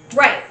fruit.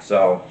 Right.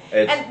 So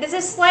and this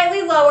is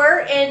slightly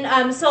lower in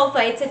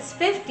sulfites. It's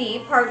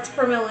 50 parts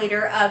per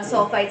milliliter of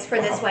sulfites for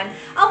this one.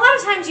 A lot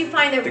of times you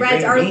find that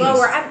reds are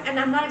lower, and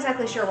I'm not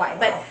exactly sure why,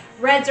 but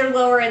reds are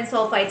lower in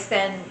sulfites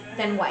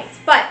than whites.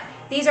 But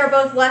these are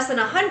both less than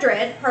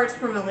 100 parts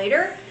per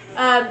milliliter.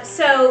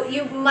 So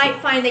you might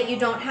find that you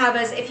don't have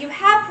if you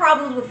have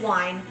problems with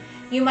wine,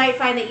 you might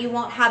find that you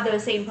won't have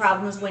those same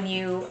problems when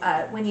you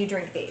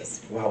drink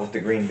these. Wow, with the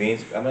green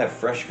beans, I'm gonna have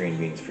fresh green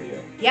beans for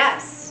you.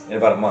 Yes. In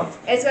about a month.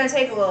 It's gonna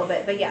take a little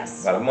bit, but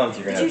yes. About a month,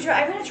 you're gonna.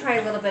 I'm gonna try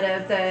a little bit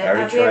of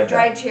the. We have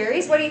dried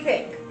cherries. What do you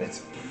think?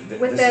 This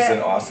is an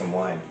awesome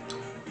wine.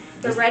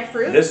 The red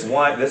fruit. This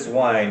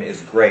wine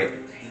is great,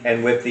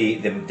 and with the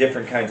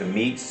different kinds of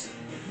meats,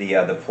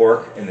 the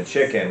pork and the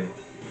chicken.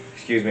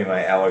 Excuse me,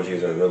 my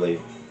allergies are really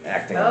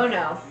acting up. Oh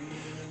no.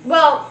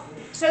 Well,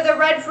 so the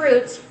red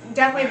fruits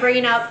definitely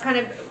bringing out, kind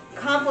of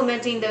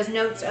complementing those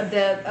notes of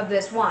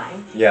this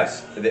wine.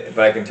 Yes, but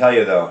I can tell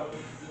you though,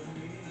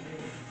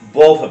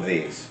 both of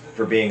these,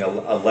 for being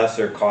a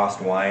lesser cost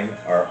wine,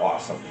 are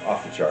awesome,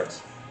 off the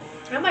charts.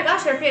 Oh my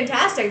gosh, they're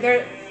fantastic.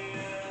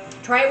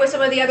 Try it with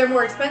some of the other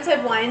more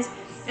expensive wines,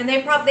 and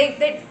they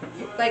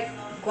like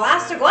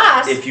glass to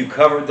glass. If you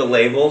covered the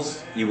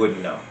labels, you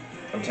wouldn't know.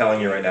 I'm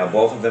telling you right now,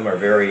 both of them are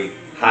very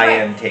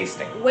high-end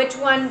tasting. Which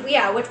one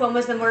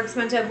was the more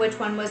expensive? Which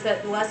one was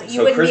the less?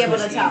 You wouldn't be able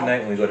to tell. So Christmas Eve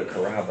night when we go to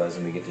Carrabba's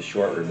and we get to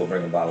short rib, we'll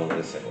bring a bottle of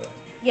this in with us.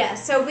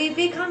 Yes, so we've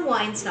become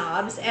wine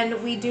snobs,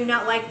 and we do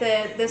not like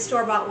the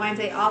store-bought wines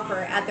they offer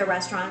at the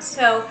restaurants.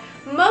 So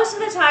most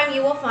of the time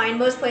you will find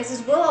most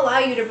places will allow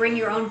you to bring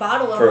your own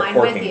bottle of wine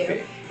with you.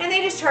 Fee. And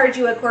they just charge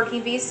you a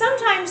corking fee.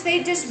 Sometimes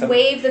they just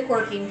waive the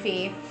corking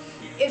fee.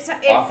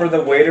 Offer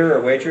the waiter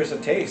or waitress a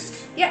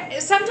taste. Yeah,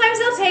 sometimes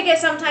they'll take it,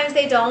 sometimes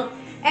they don't.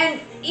 And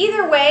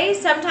either way,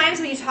 sometimes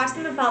when you talk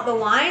to them about the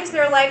wines,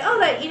 they're like, oh,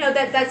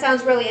 that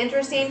sounds really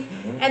interesting.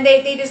 Mm-hmm. And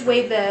they just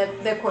waive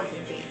the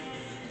corking fee.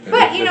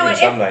 But you know what?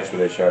 Some nights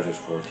where they charge us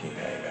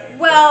 $14.99.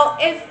 Well,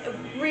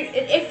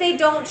 if they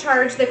don't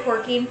charge the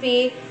corking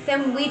fee,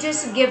 then we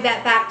just give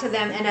that back to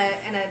them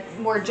in a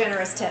more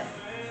generous tip.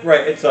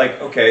 Right. It's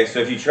like, okay, so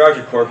if you charge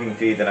a corking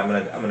fee, then I'm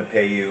gonna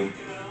pay you.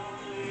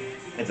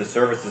 If the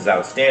service is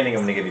outstanding,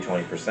 I'm gonna give you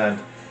 20%.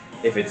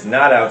 If it's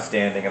not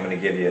outstanding, I'm gonna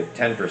give you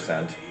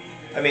 10%.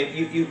 I mean,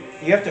 you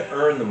have to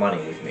earn the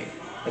money with me.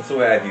 That's the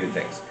way I view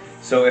things.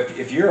 So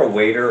if you're a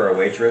waiter or a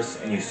waitress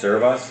and you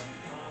serve us,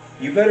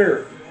 you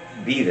better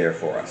be there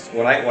for us.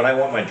 When I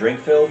want my drink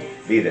filled,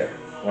 be there.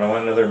 When I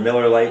want another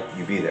Miller Lite,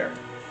 you be there.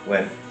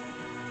 When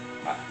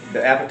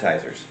the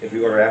appetizers, if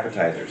we order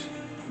appetizers,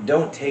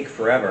 don't take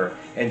forever,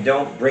 and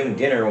don't bring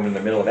dinner when we're in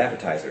the middle of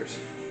appetizers.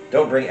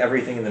 Don't bring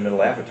everything in the middle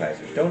of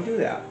appetizers. Don't do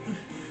that.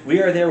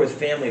 We are there with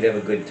family to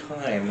have a good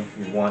time.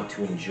 We want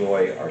to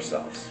enjoy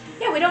ourselves.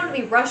 Yeah, we don't want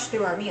to be rushed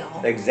through our meal.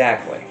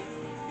 Exactly.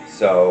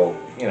 So,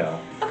 you know.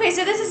 Okay,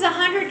 so this is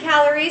 100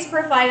 calories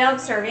per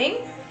 5-ounce serving,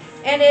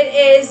 and it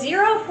is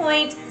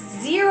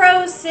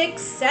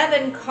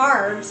 0.067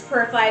 carbs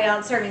per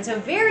 5-ounce serving. So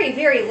very,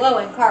 very low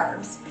in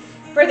carbs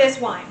for this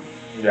wine.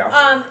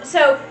 Yeah.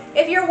 So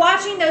if you're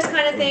watching those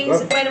kind of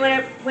things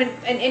when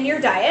in your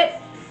diet,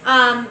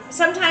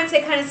 sometimes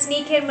they kind of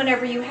sneak in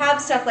whenever you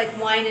have stuff like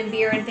wine and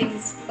beer and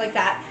things like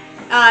that,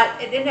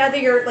 and other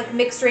your like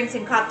mixed drinks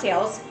and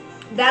cocktails.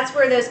 That's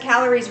where those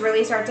calories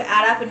really start to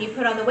add up, and you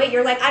put on the weight.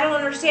 You're like, I don't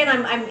understand.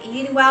 I'm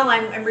eating well.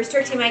 I'm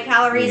restricting my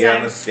calories. You get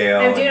on the scale.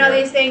 I'm doing all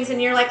these things,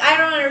 and you're like, I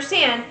don't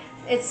understand.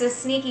 It's the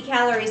sneaky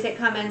calories that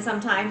come in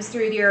sometimes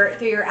through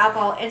your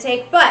alcohol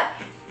intake. But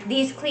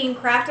these clean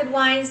crafted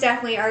wines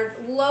definitely are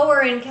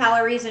lower in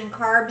calories and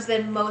carbs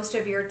than most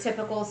of your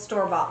typical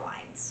store-bought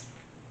wines.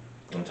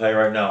 I'll tell you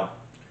right now.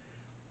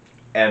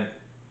 And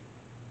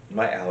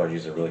My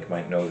allergies are really,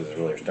 my nose is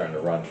really starting to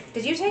run.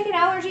 Did you take an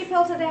allergy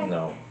pill today?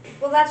 No.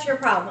 Well, that's your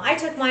problem. I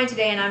took mine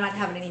today and I'm not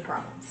having any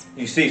problems.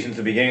 You see, since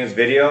the beginning of this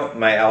video,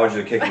 my allergies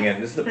are kicking in.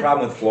 This is the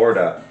problem with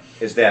Florida,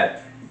 is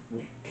that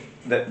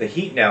the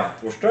heat now,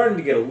 we're starting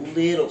to get a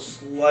little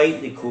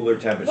slightly cooler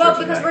temperatures. Well,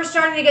 because we're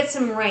starting to get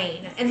some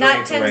rain, and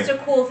that tends to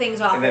cool things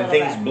off a little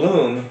bit. And then things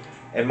bloom,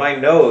 and my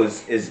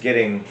nose is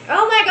getting...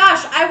 Oh my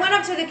gosh, I went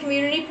up to the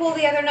community pool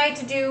the other night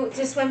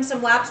to swim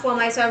some laps while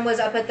my son was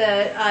up at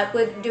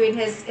the, doing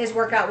his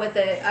workout with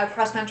the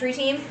cross-country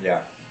team.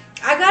 Yeah.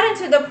 I got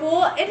into the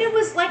pool, and it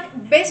was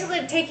like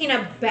basically taking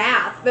a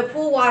bath. The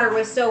pool water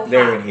was so hot. They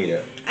don't even heat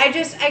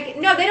it.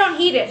 No, they don't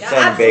heat it. Sun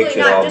Absolutely bakes it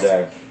not. all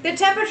day. The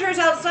temperatures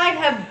outside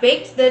have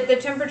baked the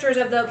temperatures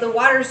of the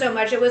water so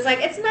much. It was like,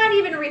 it's not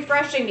even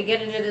refreshing to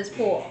get into this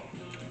pool.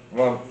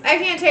 Well, I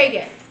can't take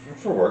it.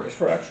 For work, it's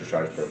for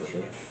exercise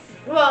purposes.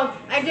 Well,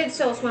 I did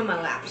still swim my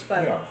laps,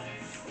 but... Yeah.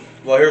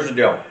 Well, here's the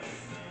deal.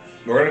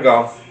 We're going to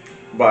go,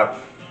 but...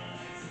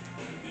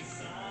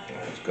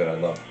 That's good, I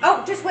love it.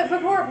 Oh, just wait,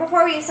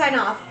 before we sign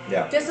off.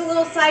 Yeah. Just a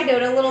little side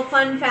note, a little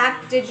fun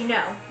fact, did you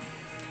know?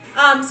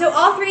 So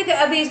all three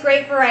of these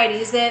grape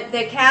varieties,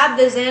 the Cab,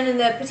 the Zen, and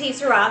the Petit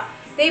Syrah,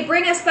 they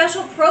bring a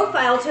special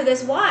profile to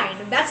this wine.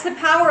 That's the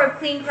power of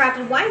clean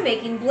crafted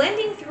winemaking,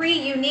 blending three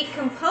unique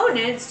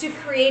components to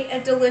create a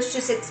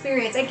delicious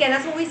experience. Again,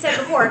 that's what we said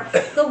before.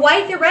 The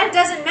white, the red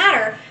doesn't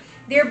matter.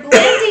 They're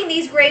blending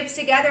these grapes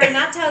together, and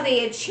that's how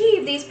they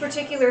achieve these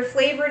particular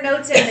flavor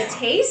notes and the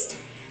taste.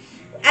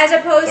 As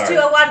opposed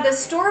to a lot of the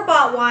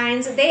store-bought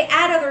wines, they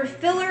add other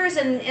fillers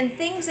and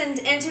things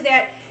into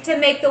that to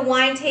make the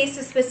wine taste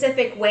a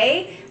specific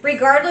way,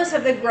 regardless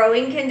of the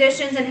growing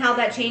conditions and how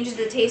that changes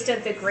the taste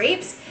of the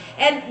grapes.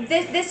 And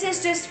this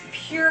is just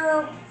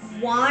pure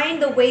wine,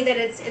 the way that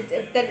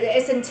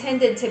it's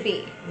intended to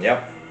be.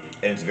 Yep,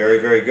 and it's very,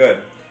 very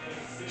good.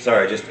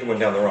 Sorry, I just went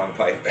down the wrong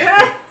pipe.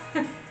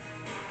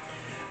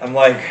 I'm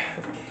like,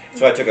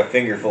 so I took a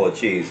fingerful of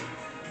cheese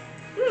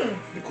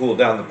to cool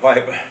down the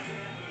pipe.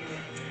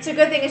 It's a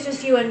good thing it's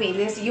just you and me,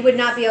 because you would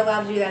not be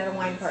allowed to do that at a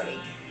wine party.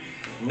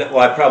 No,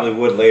 well, I probably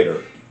would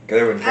later, because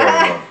they wouldn't care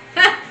anymore.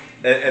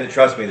 And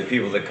trust me, the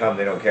people that come,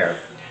 they don't care.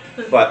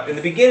 But in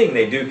the beginning,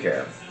 they do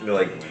care. They're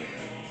like,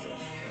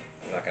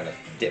 I'm not going to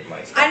dip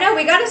my stuff. I know,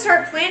 we got to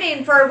start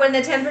planning for when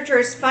the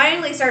temperatures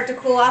finally start to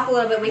cool off a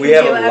little bit. We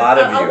have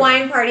can do a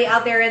wine party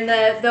out there in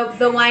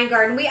the wine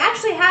garden. We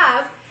actually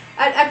have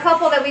a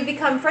couple that we've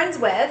become friends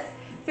with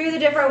through the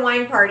different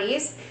wine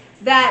parties.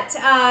 That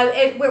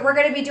we're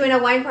going to be doing a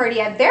wine party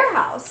at their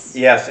house.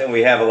 Yes, and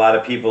we have a lot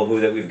of people who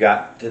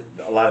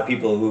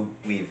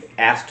we've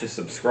asked to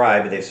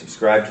subscribe. They've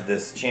subscribed to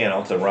this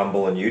channel, to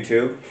Rumble and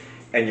YouTube,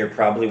 and you're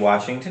probably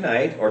watching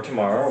tonight or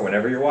tomorrow or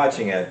whenever you're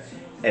watching it,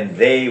 and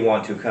they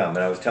want to come.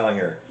 And I was telling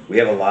her, we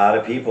have a lot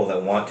of people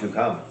that want to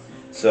come,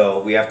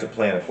 so we have to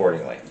plan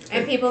accordingly.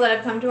 And people that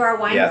have come to our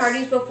wine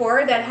parties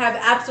before that have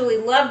absolutely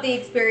loved the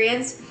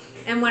experience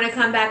and want to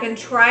come back and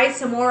try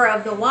some more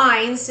of the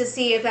wines to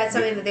see if that's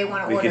something that they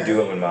want to order. We could do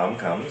it when Mom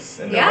comes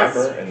in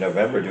November. In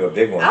November, do a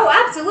big one. Oh,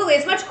 absolutely.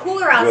 It's much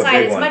cooler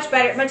outside. It's much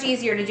better, much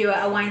easier to do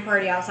a wine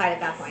party outside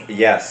at that point.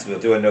 Yes, we'll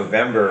do a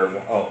November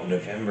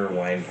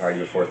wine party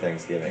before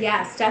Thanksgiving.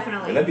 Yes,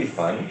 definitely. Wouldn't that be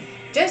fun?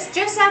 Just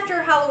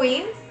after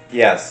Halloween.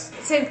 Yes.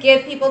 To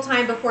give people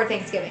time before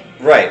Thanksgiving.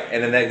 Right,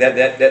 and then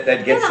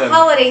that gets them... the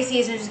holiday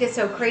season just gets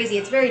so crazy.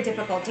 It's very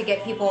difficult to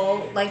get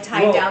people like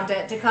tied down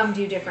to come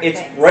do different things.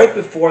 It's right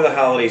before the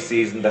holiday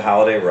season, the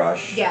holiday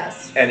rush.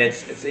 Yes. And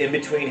it's in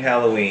between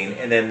Halloween,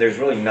 and then there's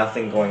really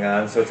nothing going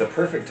on, so it's a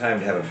perfect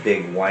time to have a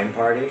big wine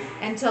party.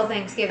 Until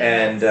Thanksgiving.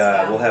 And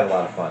we'll have a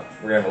lot of fun.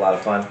 We're going to have a lot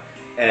of fun.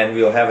 And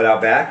we'll have it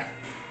out back,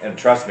 and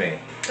trust me,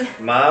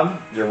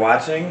 Mom, you're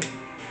watching,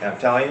 and I'm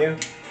telling you,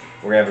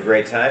 we're going to have a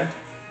great time.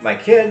 My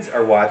kids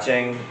are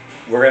watching.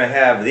 We're going to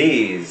have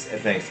these at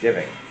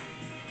Thanksgiving.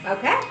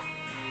 Okay.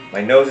 My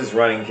nose is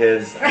running,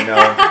 kids. I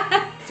know.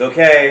 It's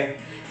okay.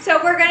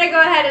 So we're going to go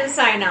ahead and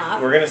sign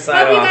off. We're going to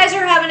sign off. Hope you guys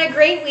are having a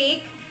great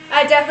week.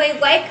 Definitely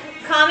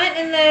comment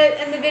in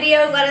the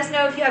video. Let us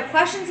know if you have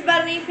questions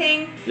about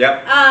anything.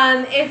 Yep.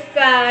 If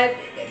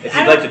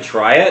you'd like to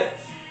try it,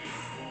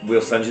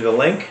 we'll send you the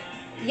link.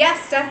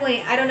 Yes,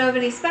 definitely. I don't know of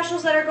any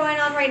specials that are going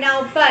on right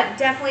now, but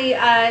definitely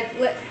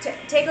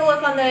take a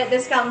look on the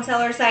Scout and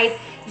Cellar site.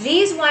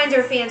 These wines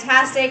are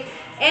fantastic.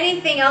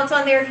 Anything else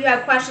on there, if you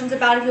have questions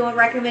about, if you want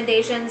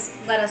recommendations,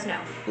 let us know.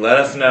 Let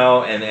us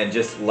know, and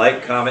just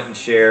like, comment, and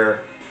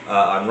share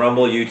on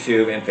Rumble,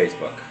 YouTube, and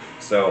Facebook.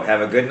 So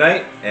have a good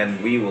night, and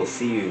we will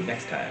see you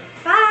next time.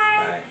 Bye.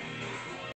 Bye.